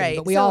with addiction,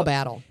 but we all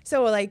battle.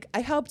 So like I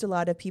helped a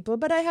lot of people,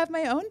 but I have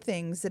my own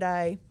things that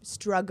I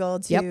struggle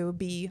to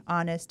be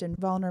honest and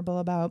vulnerable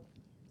about.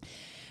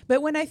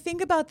 But when I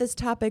think about this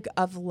topic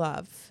of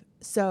love,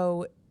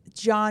 so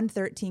John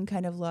 13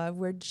 kind of love,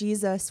 where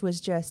Jesus was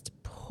just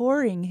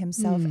pouring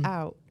himself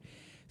out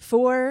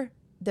for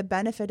the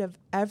benefit of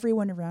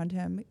everyone around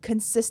him,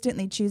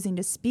 consistently choosing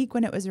to speak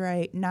when it was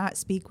right, not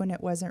speak when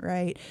it wasn't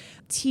right,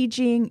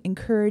 teaching,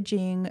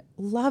 encouraging,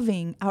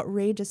 loving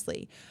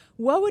outrageously.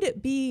 What would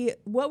it be?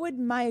 What would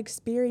my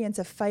experience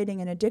of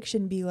fighting an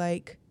addiction be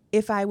like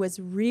if I was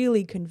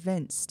really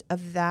convinced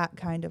of that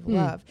kind of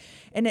love?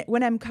 And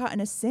when I'm caught in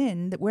a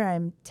sin where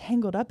I'm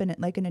tangled up in it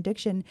like an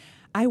addiction,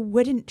 I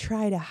wouldn't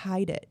try to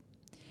hide it.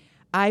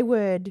 I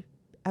would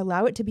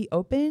allow it to be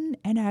open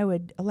and I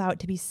would allow it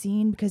to be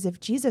seen, because if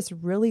Jesus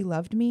really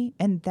loved me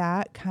and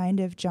that kind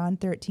of John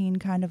 13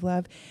 kind of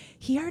love,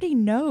 he already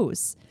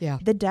knows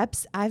the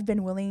depths I've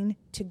been willing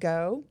to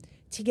go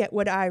to get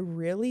what I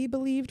really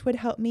believed would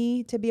help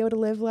me to be able to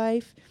live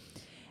life.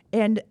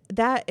 And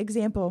that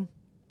example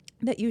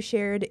that you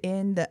shared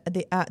in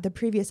the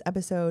previous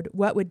episode,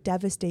 what would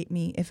devastate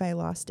me if I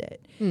lost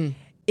it?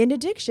 In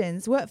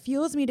addictions, what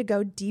fuels me to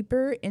go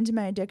deeper into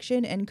my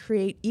addiction and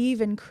create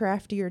even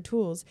craftier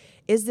tools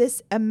is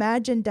this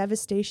imagined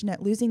devastation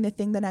at losing the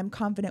thing that I'm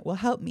confident will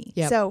help me.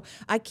 So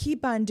I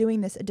keep on doing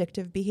this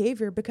addictive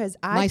behavior because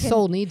my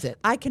soul needs it.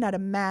 I cannot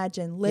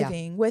imagine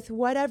living with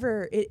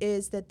whatever it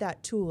is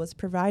that tool is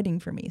providing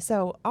for me.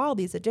 So all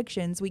these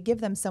addictions, we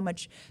give them so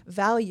much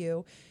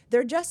value.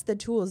 They're just the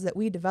tools that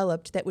we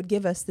developed that would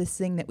give us this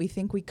thing that we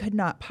think we could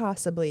not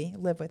possibly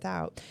live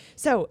without.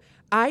 So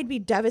I'd be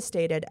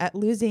devastated at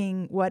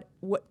losing what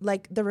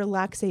like the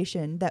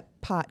relaxation that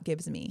pot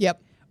gives me.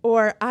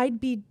 Or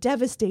I'd be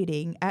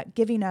devastating at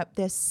giving up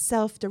this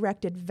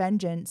self-directed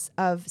vengeance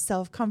of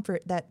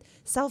self-comfort that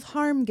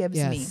self-harm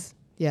gives me.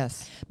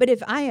 But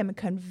if I am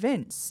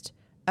convinced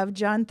of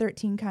John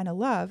 13 kind of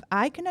love,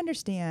 I can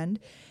understand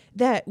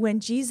that when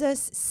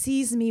Jesus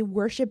sees me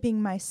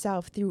worshiping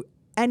myself through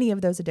any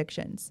of those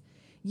addictions,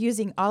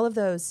 using all of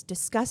those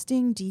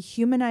disgusting,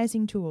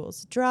 dehumanizing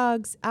tools,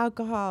 drugs,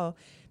 alcohol,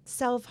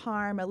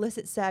 self-harm,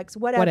 illicit sex,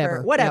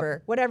 whatever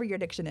your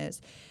addiction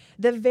is.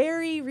 The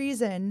very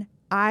reason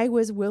I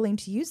was willing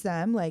to use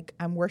them, like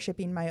I'm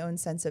worshiping my own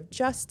sense of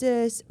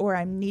justice, or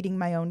I'm needing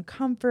my own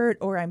comfort,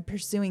 or I'm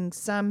pursuing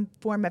some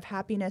form of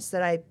happiness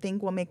that I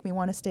think will make me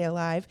want to stay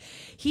alive,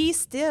 he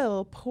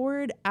still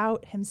poured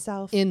out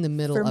himself in the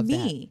middle for of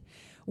me.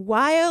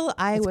 While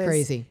I was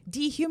crazy.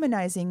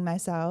 dehumanizing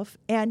myself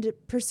and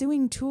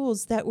pursuing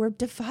tools that were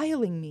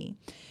defiling me.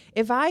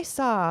 If I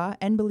saw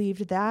and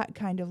believed that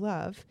kind of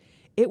love,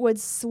 it would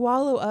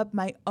swallow up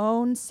my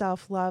own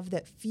self-love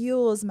that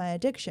fuels my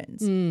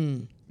addictions.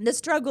 The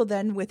struggle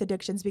then with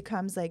addictions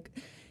becomes like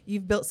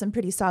you've built some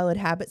pretty solid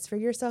habits for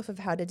yourself of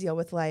how to deal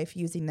with life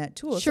using that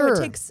tool. Sure.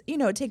 So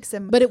it takes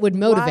some... But it would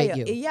motivate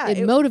you. Yeah.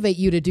 It'd motivate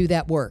you to do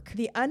that work.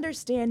 The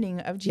understanding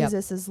of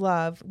Jesus's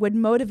love would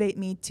motivate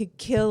me to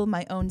kill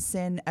my own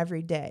sin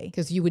every day.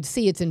 Because you would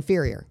see it's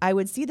inferior. I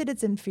would see that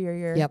it's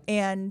inferior. Yep.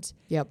 And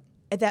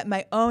that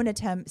my own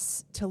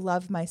attempts to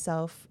love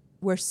myself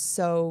were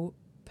so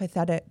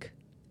pathetic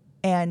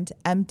and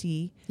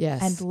empty.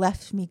 Yes. And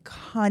left me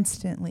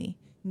constantly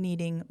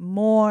needing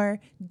more,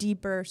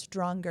 deeper,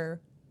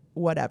 stronger,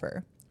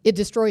 whatever. It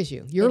destroys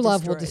you. Your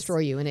love will destroy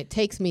you. And it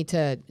takes me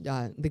to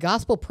the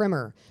gospel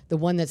primer, the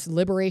one that's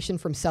liberation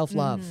from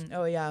self-love.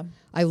 Oh, yeah.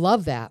 I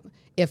love that.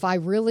 If I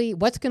really,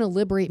 what's going to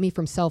liberate me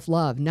from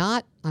self-love?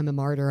 Not, I'm a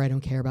martyr, I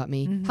don't care about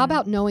me. How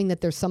about knowing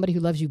that there's somebody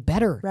who loves you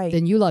better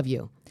than you love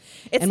you?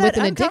 And with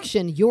an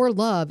addiction, your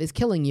love is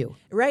killing you.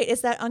 Right.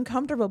 It's that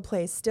uncomfortable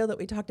place still that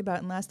we talked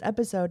about in last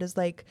episode is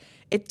like,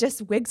 it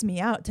just wigs me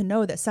out to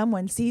know that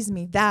someone sees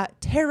me that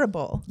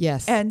terrible.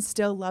 Yes. And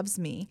still loves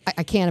me.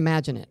 I can't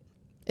imagine it.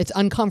 It's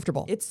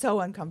uncomfortable. It's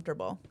so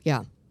uncomfortable.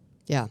 Yeah.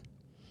 Yeah.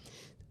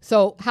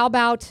 So how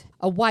about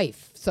a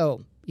wife?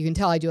 So you can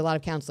tell I do a lot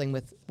of counseling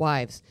with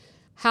wives.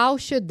 How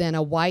should then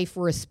a wife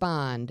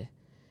respond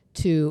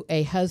to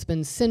a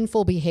husband's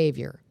sinful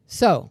behavior?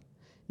 So,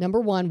 number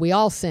one, we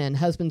all sin,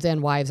 husbands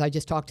and wives. I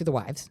just talked to the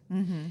wives.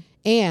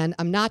 And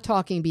I'm not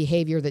talking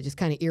behavior that just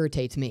kind of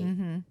irritates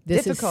me.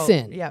 This Difficult. is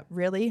sin. Yeah,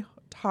 really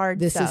hard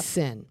This stuff. is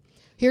sin.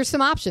 Here's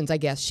some options, I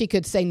guess. She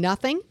could say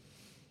nothing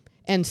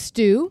and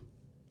stew.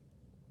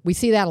 We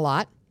see that a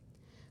lot.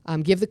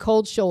 Give the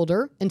cold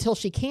shoulder until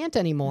she can't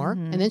anymore,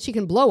 and then she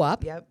can blow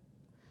up. Yep.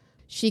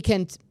 She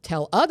can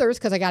tell others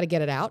because I got to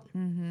get it out.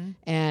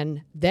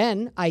 And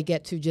then I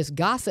get to just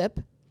gossip.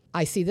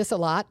 I see this a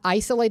lot.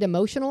 Isolate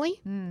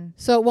emotionally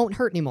so it won't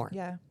hurt anymore.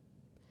 Yeah.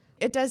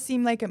 It does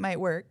seem like it might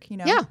work,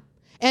 Yeah.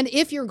 And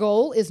if your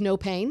goal is no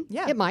pain,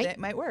 it might. It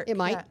might work. It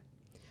might.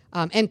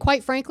 And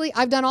quite frankly,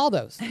 I've done all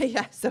those.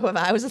 Yeah, so have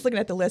I. I was just looking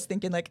at the list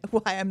thinking like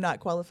why I'm not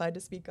qualified to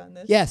speak on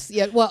this. Yes.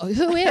 Yeah. Well,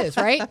 who is,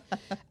 right?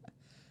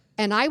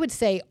 And I would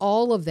say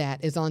all of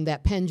that is on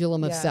that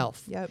pendulum of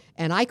self. Yep.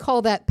 And I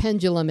call that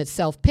pendulum, it's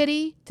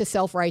self-pity to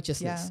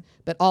self-righteousness,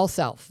 but all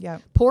self.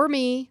 Yep. Poor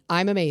me,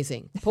 I'm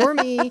amazing. Poor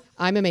me,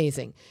 I'm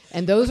amazing.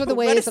 And those are the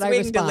ways that I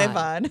respond. to live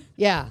on.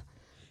 Yeah.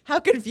 How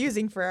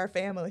confusing for our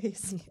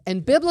families.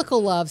 And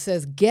biblical love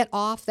says, get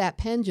off that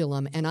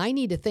pendulum. And I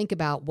need to think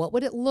about what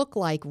would it look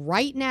like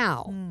right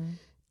now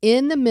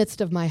in the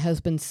midst of my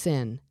husband's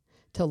sin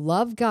to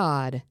love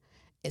God.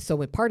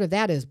 So part of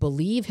that is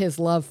believe his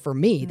love for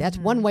me. That's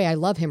one way I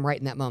love him right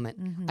in that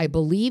moment. I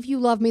believe you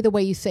love me the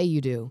way you say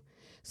you do.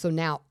 So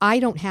now I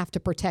don't have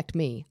to protect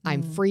me.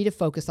 I'm free to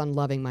focus on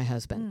loving my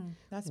husband.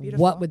 That's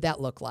beautiful. What would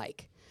that look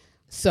like?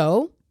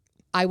 So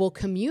I will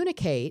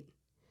communicate,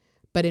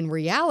 but in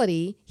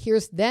reality,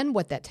 here's then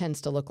what that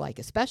tends to look like,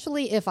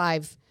 especially if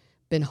I've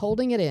been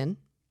holding it in.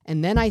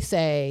 And then I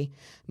say,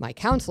 my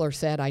counselor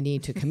said I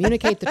need to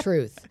communicate the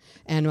truth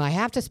and I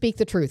have to speak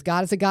the truth.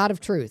 God is a God of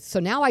truth.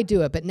 So now I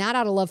do it, but not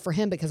out of love for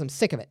him because I'm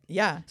sick of it.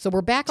 Yeah. So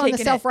we're back on the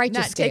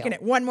self-righteous scale. Not taking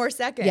it one more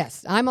second.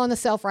 Yes, I'm on the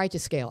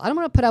self-righteous scale. I don't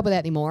want to put up with that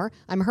anymore.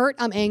 I'm hurt.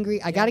 I'm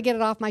angry. I got to get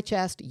it off my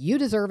chest. You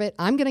deserve it.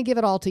 I'm going to give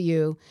it all to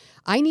you.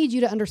 I need you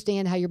to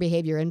understand how your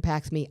behavior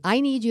impacts me. I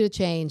need you to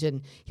change.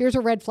 And here's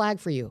a red flag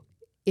for you.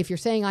 If you're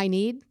saying I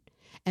need,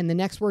 and the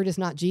next word is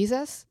not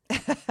Jesus,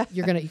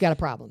 you got a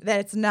problem.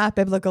 That's not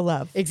biblical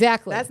love.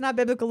 Exactly. That's not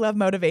biblical love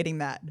motivating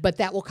that. But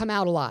that will come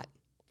out a lot.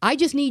 I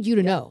just need you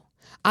to know.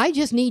 I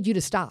just need you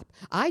to stop.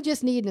 I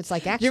just need, and it's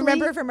like actually. You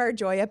remember from our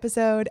joy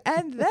episode?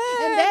 And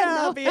then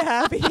I'll be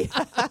happy.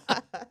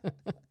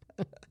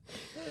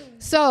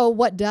 So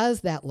what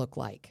does that look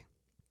like?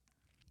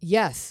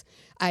 Yes.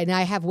 And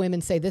I have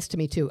women say this to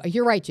me too.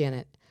 You're right,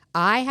 Janet.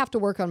 I have to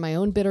work on my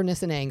own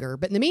bitterness and anger.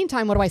 But in the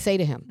meantime, what do I say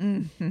to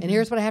him? And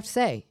here's what I have to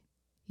say.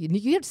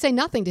 You have to say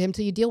nothing to him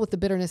till you deal with the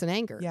bitterness and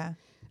anger. Yeah.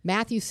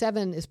 Matthew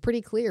 7 is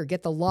pretty clear.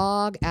 Get the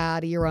log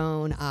out of your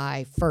own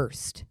eye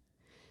first.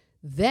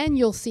 Then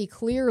you'll see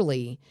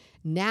clearly,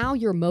 now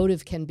your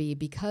motive can be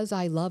because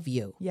I love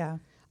you. Yeah.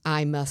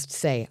 I must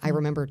say. I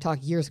remember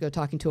years ago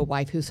talking to a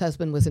wife whose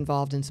husband was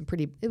involved in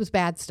it was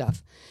bad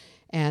stuff.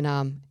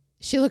 And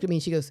she looked at me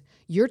and she goes,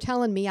 you're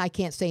telling me I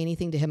can't say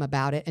anything to him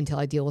about it until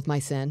I deal with my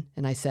sin?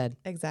 And I said,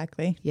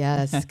 exactly.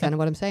 Yeah, that's kind of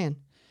what I'm saying.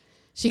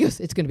 She goes,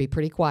 it's going to be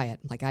pretty quiet.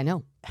 I'm like, I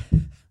know.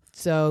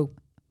 So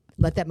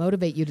let that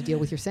motivate you to deal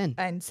with your sin.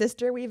 And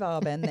sister, we've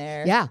all been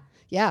there. Yeah.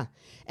 Yeah.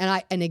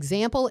 And an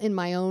example in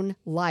my own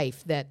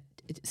life that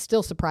it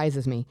still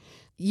surprises me.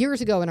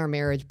 Years ago in our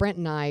marriage, Brent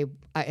and I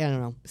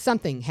don't know,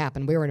 something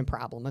happened. We were in a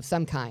problem of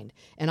some kind.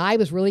 And I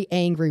was really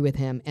angry with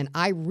him. And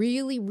I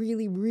really,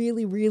 really,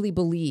 really, really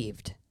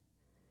believed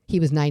he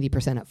was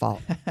 90% at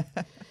fault.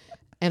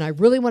 And I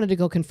really wanted to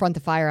go confront the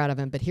fire out of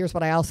him. But here's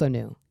what I also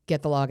knew.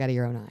 Get the log out of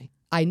your own eye.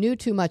 I knew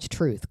too much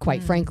truth,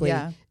 quite frankly.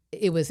 Yeah.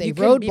 It was a You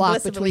couldn't be roadblock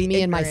blissfully between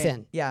me and my ignorant.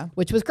 sin, Yeah.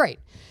 which was great.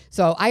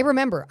 So I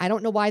remember, I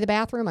don't know why the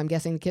bathroom, I'm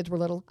guessing the kids were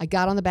little. I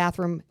got on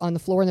the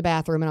floor in the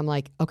bathroom, and I'm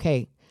like,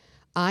 okay,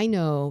 I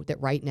know that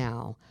right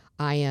now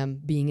I am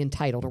being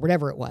entitled or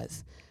whatever it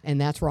was, and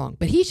that's wrong.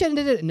 But he shouldn't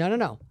have did it.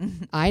 No.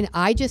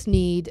 I just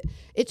need,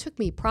 it took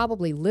me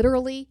probably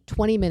literally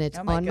 20 minutes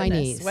Oh my on my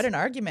goodness. knees. What an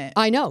argument.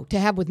 I know, to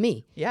have with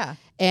me Yeah.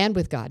 and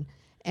with God.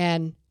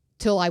 And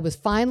till I was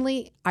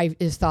finally, I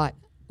just thought,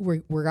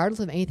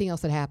 regardless of anything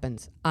else that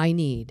happens, I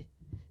need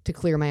to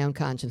clear my own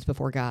conscience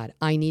before God.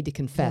 I need to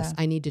confess.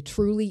 Yeah. I need to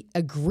truly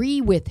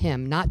agree with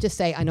him, not just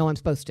say, I know I'm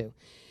supposed to.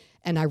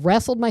 And I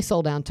wrestled my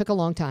soul down, took a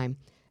long time.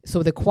 So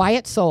with a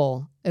quiet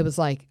soul, it was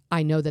like,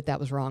 I know that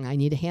was wrong. I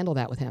need to handle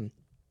that with him.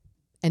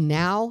 And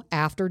now,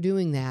 after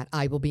doing that,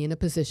 I will be in a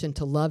position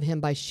to love him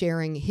by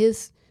sharing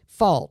his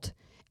fault.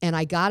 And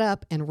I got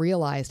up and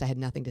realized I had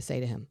nothing to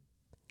say to him.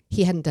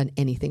 He hadn't done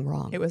anything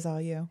wrong. It was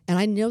all you. And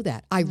I know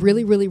that. I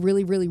really, really,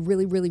 really, really,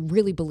 really, really,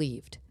 really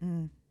believed.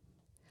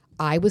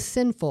 I was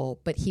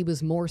sinful, but he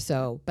was more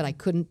so, but I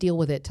couldn't deal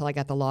with it till I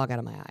got the log out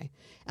of my eye.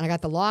 And I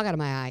got the log out of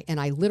my eye, and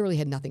I literally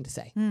had nothing to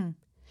say.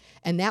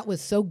 And that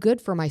was so good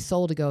for my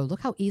soul to go,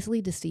 look how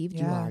easily deceived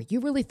you Yeah. are.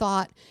 You really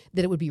thought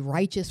that it would be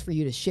righteous for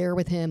you to share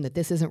with him that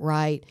this isn't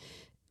right.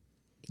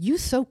 You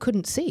so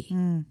couldn't see.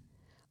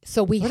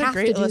 So we What a have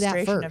great to do that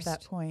illustration first. of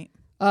that point.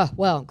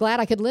 Well,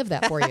 glad I could live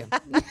that for you.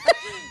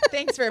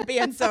 Thanks for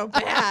being so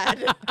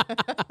bad.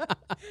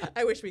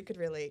 I wish we could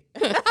relate.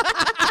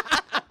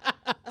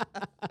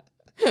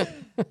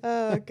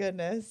 Oh,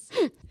 goodness.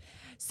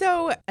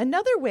 So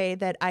another way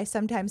that I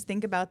sometimes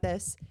think about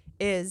this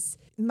is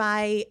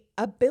my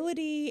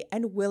ability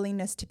and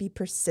willingness to be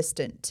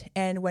persistent.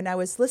 And when I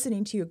was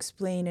listening to you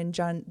explain in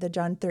the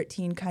John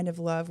 13 kind of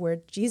love,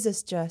 where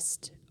Jesus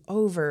just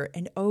over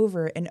and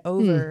over and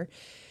over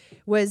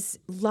was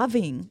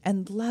loving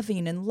and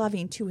loving and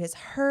loving to his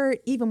hurt,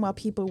 even while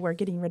people were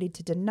getting ready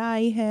to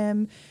deny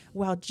him,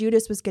 while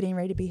Judas was getting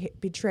ready to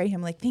betray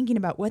him, like thinking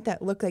about what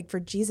that looked like for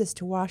Jesus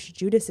to wash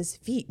Judas's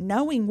feet,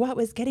 knowing what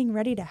was getting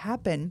ready to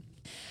happen.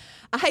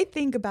 I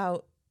think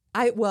about,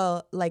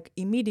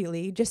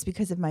 immediately, just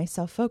because of my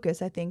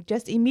self-focus, I think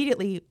just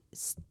immediately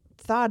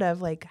thought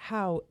of like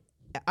how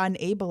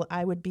unable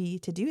I would be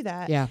to do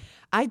that. Yeah.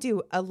 I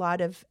do a lot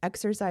of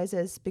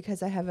exercises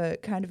because I have a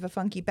kind of a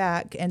funky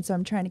back, and so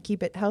I'm trying to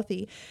keep it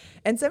healthy.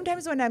 And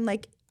sometimes when I'm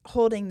like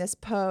holding this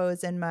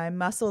pose and my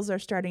muscles are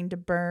starting to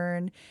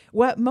burn,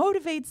 what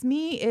motivates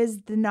me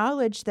is the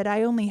knowledge that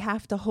I only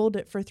have to hold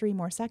it for 3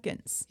 more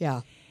seconds.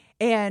 Yeah.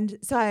 And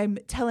so I'm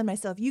telling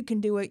myself, you can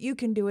do it.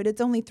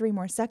 It's only 3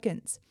 more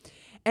seconds.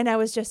 And I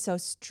was just so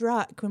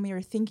struck when we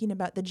were thinking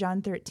about the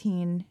John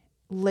 13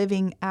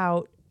 living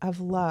out of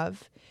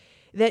love,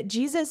 that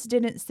Jesus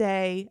didn't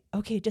say,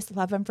 okay, just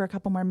love him for a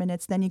couple more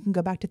minutes, then you can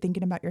go back to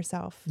thinking about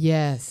yourself.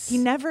 Yes. He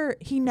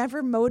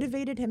never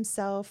motivated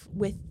himself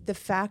with the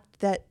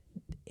fact that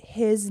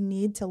his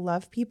need to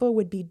love people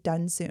would be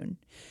done soon.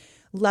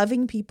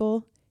 Loving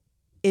people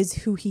is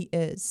who he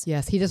is.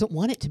 Yes. He doesn't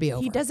want it to be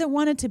over. He doesn't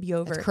want it to be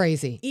over. That's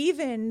crazy.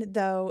 Even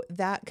though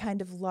that kind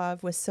of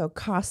love was so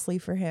costly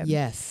for him.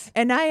 Yes.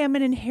 And I am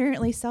an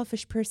inherently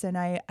selfish person.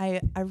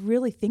 I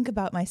really think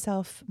about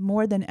myself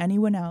more than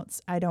anyone else.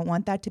 I don't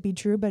want that to be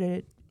true, but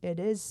it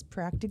is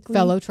practically.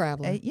 Fellow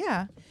traveler.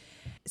 Yeah.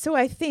 So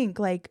I think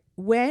like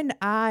when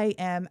I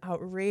am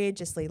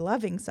outrageously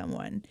loving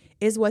someone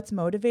is what's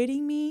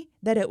motivating me,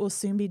 that it will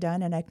soon be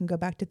done and I can go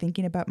back to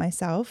thinking about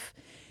myself.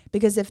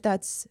 Because if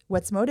that's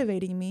what's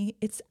motivating me,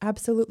 it's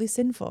absolutely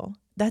sinful.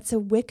 That's a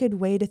wicked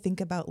way to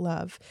think about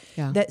love.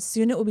 Yeah. That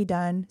soon it will be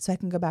done so I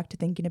can go back to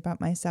thinking about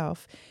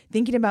myself.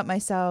 Thinking about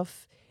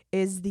myself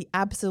is the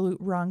absolute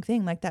wrong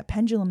thing, like that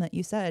pendulum that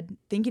you said.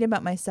 Thinking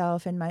about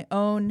myself and my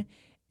own,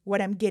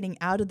 what I'm getting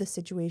out of the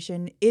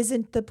situation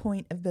isn't the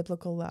point of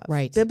biblical love.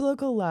 Right.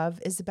 Biblical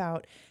love is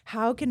about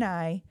how can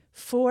I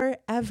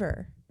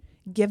forever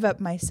give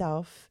up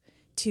myself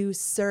to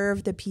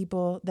serve the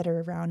people that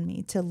are around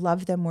me, to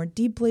love them more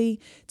deeply,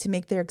 to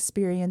make their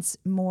experience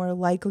more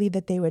likely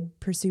that they would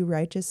pursue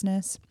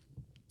righteousness.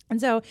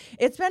 And so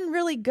it's been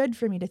really good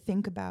for me to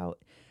think about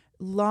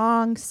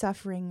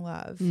long-suffering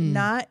love,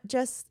 not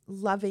just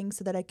loving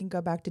so that I can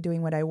go back to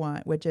doing what I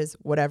want, which is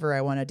whatever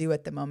I want to do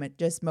at the moment,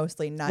 just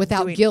mostly not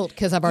Without doing, guilt,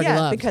 because I've already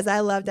loved. because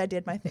I loved, I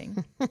did my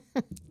thing.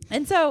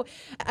 And so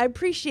I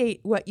appreciate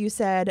what you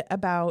said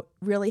about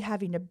really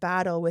having to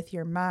battle with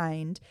your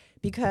mind,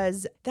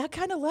 because that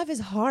kind of love is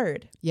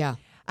hard. Yeah.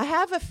 I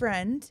have a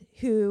friend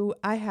who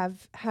I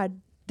have had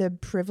the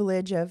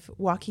privilege of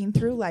walking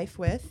through life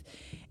with,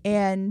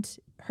 and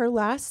her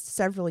last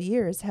several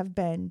years have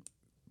been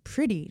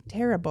pretty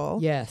terrible.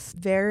 Yes.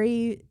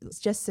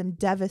 Just some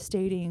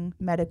devastating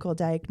medical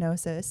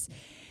diagnosis.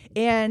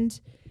 And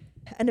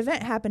an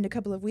event happened a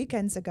couple of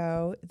weekends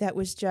ago that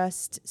was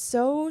just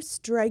so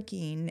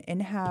striking in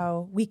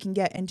how we can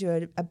get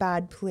into a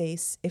bad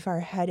place if our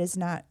head is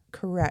not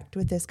correct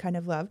with this kind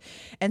of love.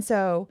 And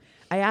so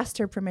I asked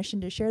her permission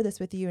to share this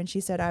with you, and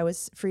she said I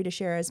was free to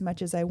share as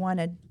much as I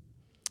wanted.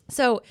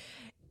 So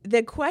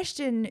the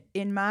question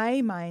in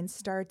my mind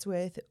starts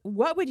with,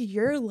 what would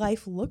your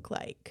life look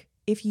like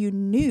if you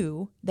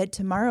knew that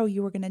tomorrow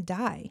you were going to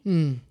die?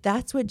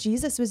 That's what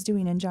Jesus was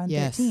doing in John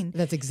 13.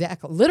 That's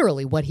exactly,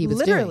 literally what he was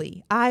doing.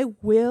 Literally, I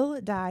will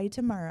die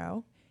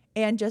tomorrow.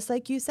 And just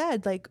like you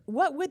said, like,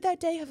 what would that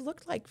day have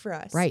looked like for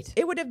us? Right.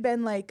 It would have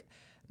been like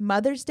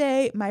Mother's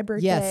Day, my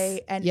birthday,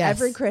 and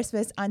every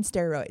Christmas on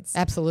steroids.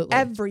 Absolutely.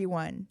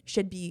 Everyone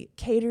should be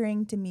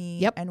catering to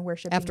me and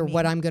worshiping after me.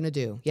 what I'm going to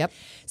do. Yep.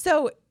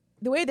 So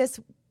the way this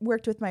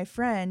worked with my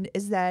friend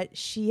is that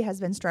she has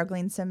been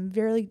struggling some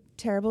very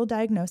terrible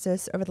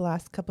diagnosis over the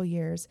last couple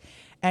years.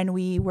 And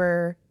we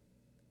were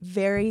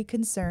very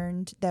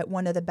concerned that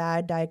one of the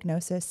bad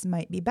diagnoses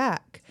might be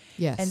back.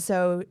 Yes. And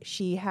so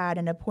she had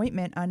an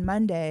appointment on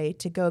Monday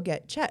to go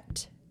get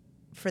checked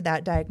for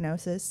that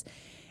diagnosis.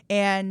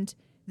 And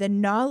the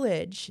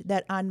knowledge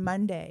that on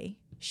Monday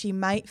she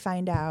might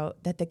find out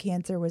that the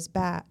cancer was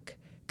back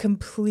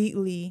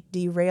completely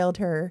derailed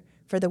her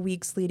for the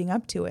weeks leading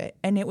up to it.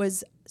 And it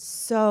was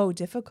so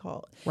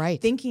difficult. Right.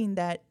 Thinking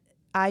that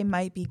I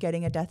might be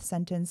getting a death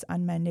sentence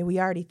on Monday. We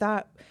already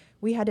thought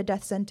we had a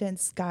death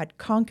sentence. God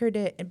conquered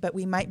it, but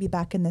we might be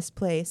back in this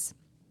place.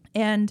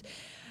 And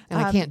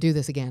I can't do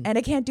this again. And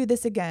I can't do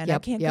this again. Yep, I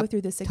can't go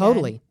through this again.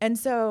 Totally. And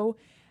so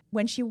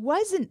when she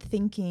wasn't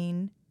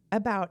thinking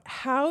about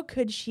how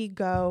could she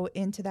go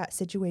into that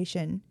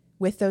situation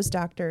with those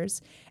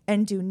doctors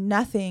and do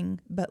nothing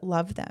but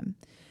love them,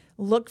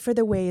 look for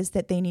the ways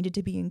that they needed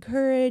to be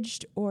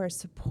encouraged or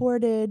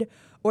supported,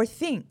 or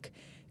think,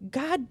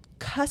 God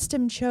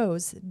custom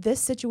chose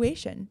this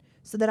situation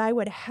so that I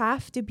would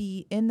have to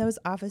be in those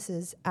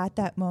offices at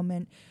that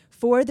moment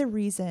for the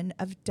reason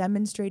of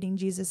demonstrating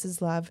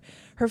Jesus's love.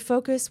 Her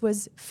focus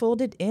was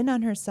folded in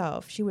on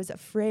herself. She was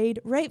afraid,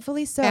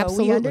 rightfully so.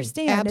 Absolutely. We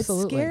understand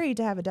Absolutely. It's scary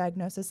to have a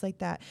diagnosis like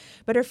that.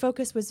 But her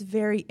focus was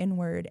very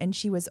inward, and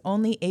she was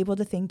only able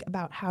to think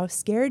about how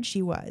scared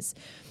she was.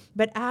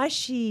 But as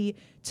she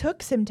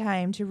took some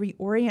time to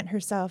reorient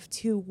herself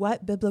to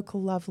what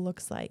biblical love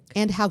looks like,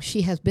 and how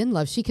she has been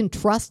loved, she can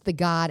trust the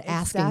God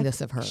asking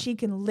this of her. She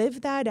can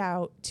live that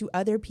out to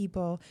other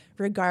people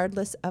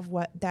regardless of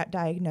what that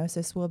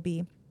diagnosis will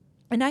be.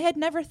 And I had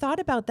never thought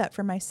about that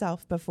for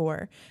myself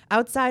before.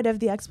 Outside of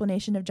the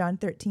explanation of John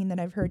 13 that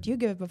I've heard you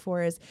give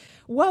before, is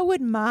what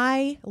would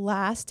my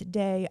last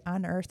day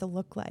on earth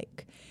look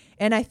like?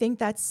 And I think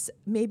that's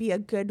maybe a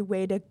good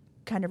way to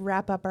kind of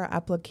wrap up our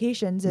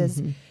applications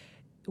is,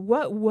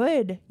 what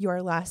would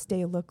your last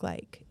day look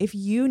like if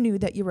you knew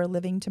that you were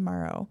living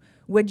tomorrow?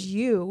 Would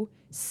you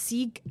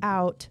seek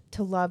out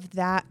to love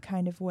that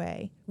kind of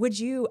way? Would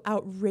you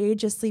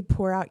outrageously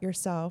pour out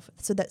yourself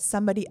so that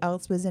somebody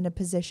else was in a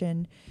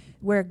position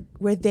where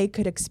they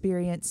could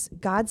experience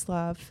God's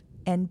love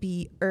and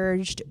be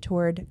urged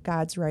toward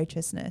God's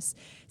righteousness?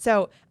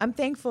 So I'm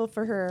thankful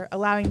for her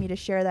allowing me to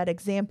share that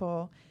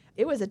example.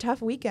 It was a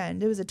tough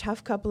weekend. It was a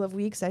tough couple of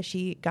weeks as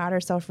she got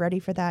herself ready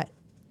for that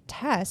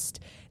test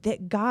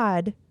that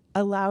God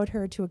allowed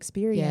her to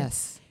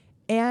experience.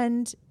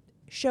 And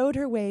showed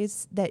her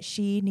ways that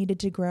she needed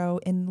to grow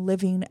in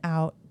living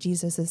out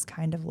Jesus's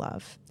kind of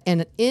love.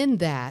 And in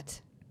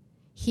that,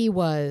 he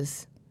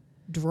was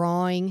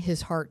drawing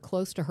his heart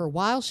close to her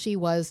while she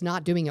was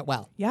not doing it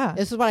well. Yeah.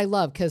 This is what I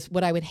love, because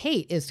what I would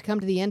hate is to come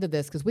to the end of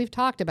this, because we've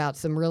talked about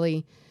some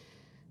really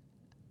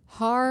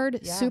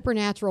hard,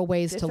 supernatural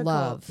ways to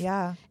love.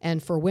 Yeah.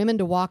 And for women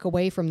to walk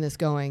away from this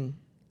going,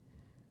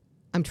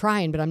 I'm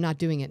trying, but I'm not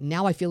doing it.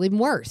 Now I feel even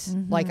worse.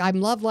 Like I'm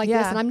loved like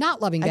this, and I'm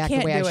not loving back the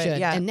way I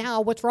should. And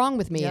now what's wrong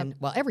with me? And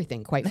well,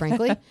 everything, quite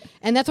frankly.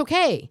 And that's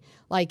okay.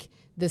 Like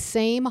the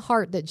same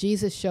heart that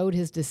Jesus showed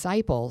his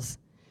disciples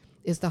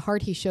is the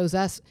heart he shows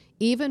us,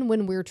 even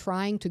when we're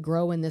trying to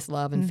grow in this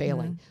love and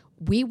failing.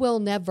 We will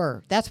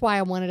never. That's why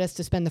I wanted us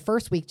to spend the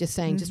first week just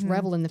saying, just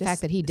revel in the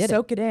fact that he did it.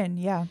 Soak it in,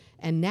 yeah.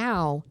 And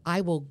now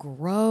I will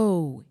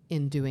grow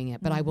in doing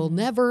it, but I will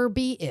never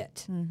be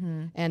it.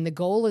 And the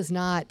goal is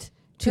not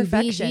to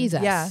perfection. Be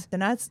Jesus. Yeah,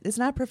 it's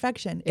not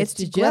perfection. It's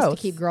to growth. just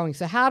to keep growing.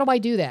 So how do I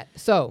do that?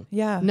 So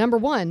number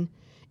one,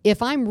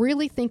 if I'm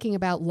really thinking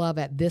about love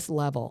at this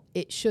level,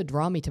 it should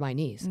draw me to my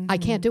knees. I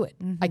can't do it.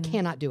 I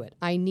cannot do it.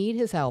 I need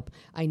his help.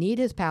 I need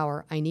his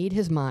power. I need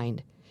his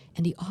mind.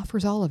 And he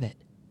offers all of it.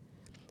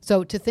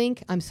 So to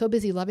think I'm so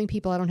busy loving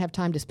people I don't have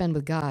time to spend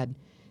with God,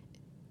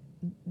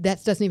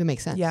 that doesn't even make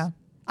sense. Yeah.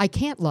 I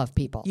can't love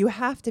people. You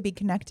have to be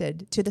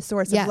connected to the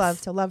source of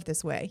love to love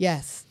this way.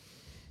 Yes.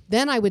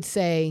 Then I would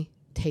say,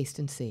 taste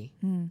and see.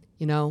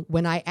 You know,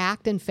 when I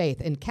act in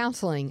faith in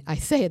counseling, I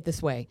say it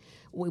this way.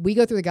 We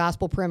go through the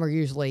gospel primer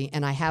usually,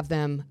 and I have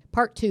them,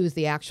 part 2 is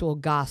the actual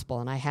gospel,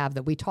 and I have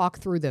that we talk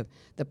through the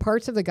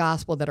parts of the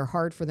gospel that are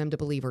hard for them to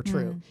believe are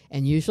true.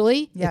 And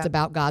usually it's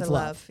about God's the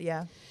love.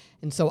 Yeah.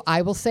 And so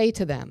I will say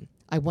to them,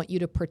 I want you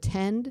to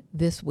pretend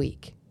this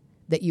week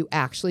that you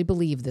actually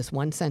believe this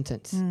one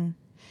sentence.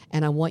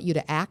 And I want you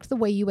to act the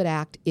way you would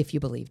act if you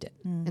believed it.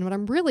 And what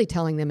I'm really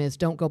telling them is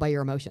don't go by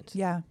your emotions.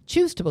 Yeah.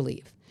 Choose to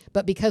believe.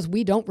 But because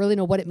we don't really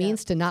know what it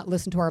means to not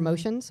listen to our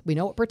emotions, we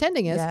know what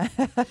pretending is. Yeah.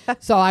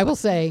 So I will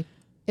say,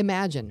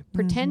 imagine,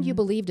 pretend you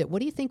believed it. What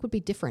do you think would be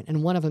different?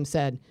 And one of them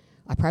said,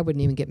 I probably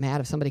wouldn't even get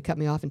mad if somebody cut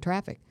me off in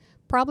traffic.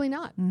 Probably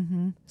not.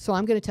 So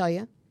I'm going to tell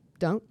you,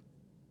 don't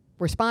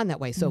respond that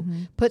way. So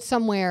put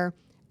somewhere,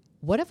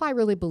 what if I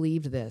really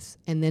believed this?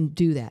 And then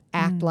do that.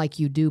 Act like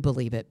you do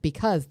believe it,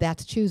 because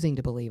that's choosing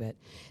to believe it.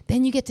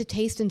 Then you get to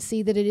taste and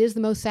see that it is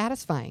the most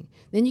satisfying.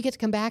 Then you get to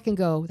come back and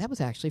go, that was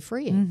actually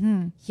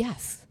freeing.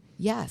 Yes.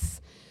 Yes.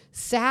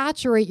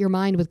 Saturate your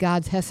mind with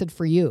God's hesed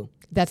for you.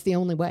 That's the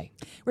only way.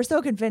 We're so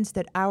convinced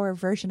that our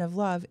version of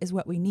love is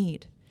what we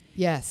need.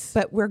 Yes.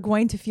 But we're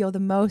going to feel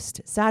the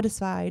most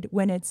satisfied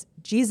when it's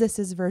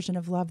Jesus's version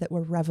of love that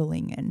we're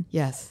reveling in.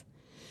 Yes.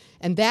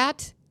 And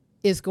that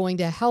is going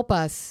to help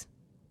us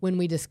when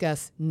we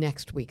discuss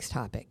next week's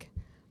topic.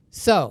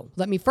 So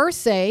let me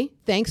first say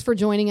thanks for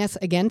joining us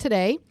again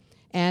today.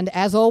 And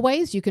as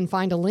always, you can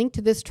find a link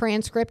to this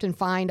transcript and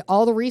find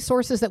all the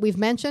resources that we've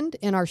mentioned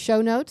in our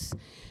show notes.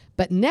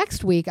 But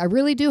next week, I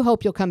really do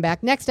hope you'll come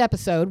back. Next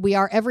episode, we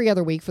are every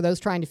other week for those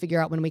trying to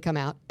figure out when we come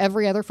out,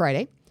 every other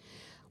Friday.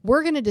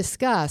 We're going to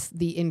discuss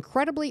the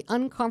incredibly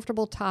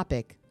uncomfortable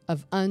topic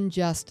of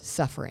unjust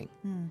suffering.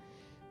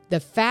 The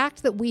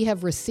fact that we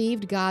have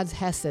received God's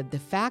hesed, the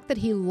fact that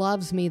he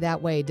loves me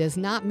that way, does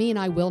not mean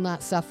I will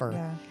not suffer.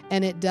 Yeah.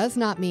 And it does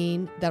not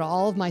mean that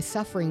all of my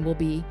suffering will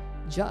be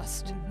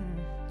just.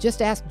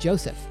 Just ask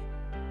Joseph.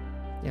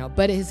 You know,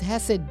 but his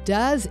hesed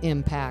does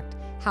impact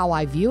how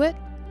I view it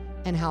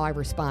and how I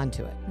respond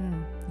to it.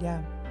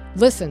 Yeah.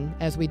 Listen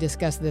as we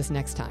discuss this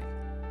next time.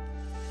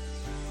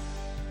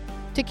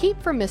 To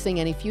keep from missing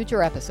any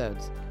future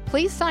episodes,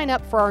 please sign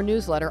up for our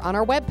newsletter on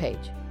our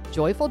webpage,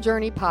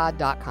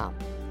 joyfuljourneypod.com.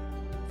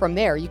 From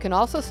there, you can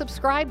also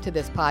subscribe to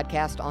this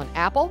podcast on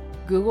Apple,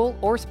 Google,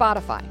 or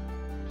Spotify.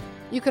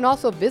 You can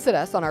also visit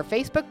us on our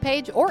Facebook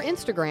page or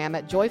Instagram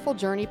at Joyful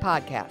Journey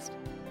Podcast.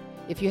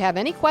 If you have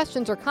any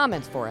questions or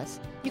comments for us,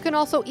 you can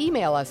also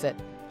email us at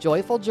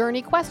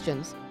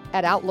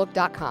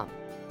joyfuljourneyquestions@outlook.com.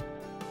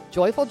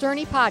 Joyful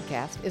Journey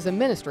Podcast is a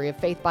ministry of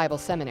Faith Bible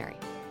Seminary.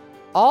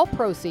 All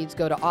proceeds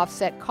go to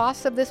offset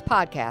costs of this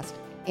podcast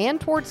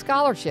and toward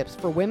scholarships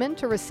for women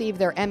to receive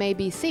their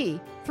MABC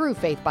through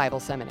Faith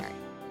Bible Seminary.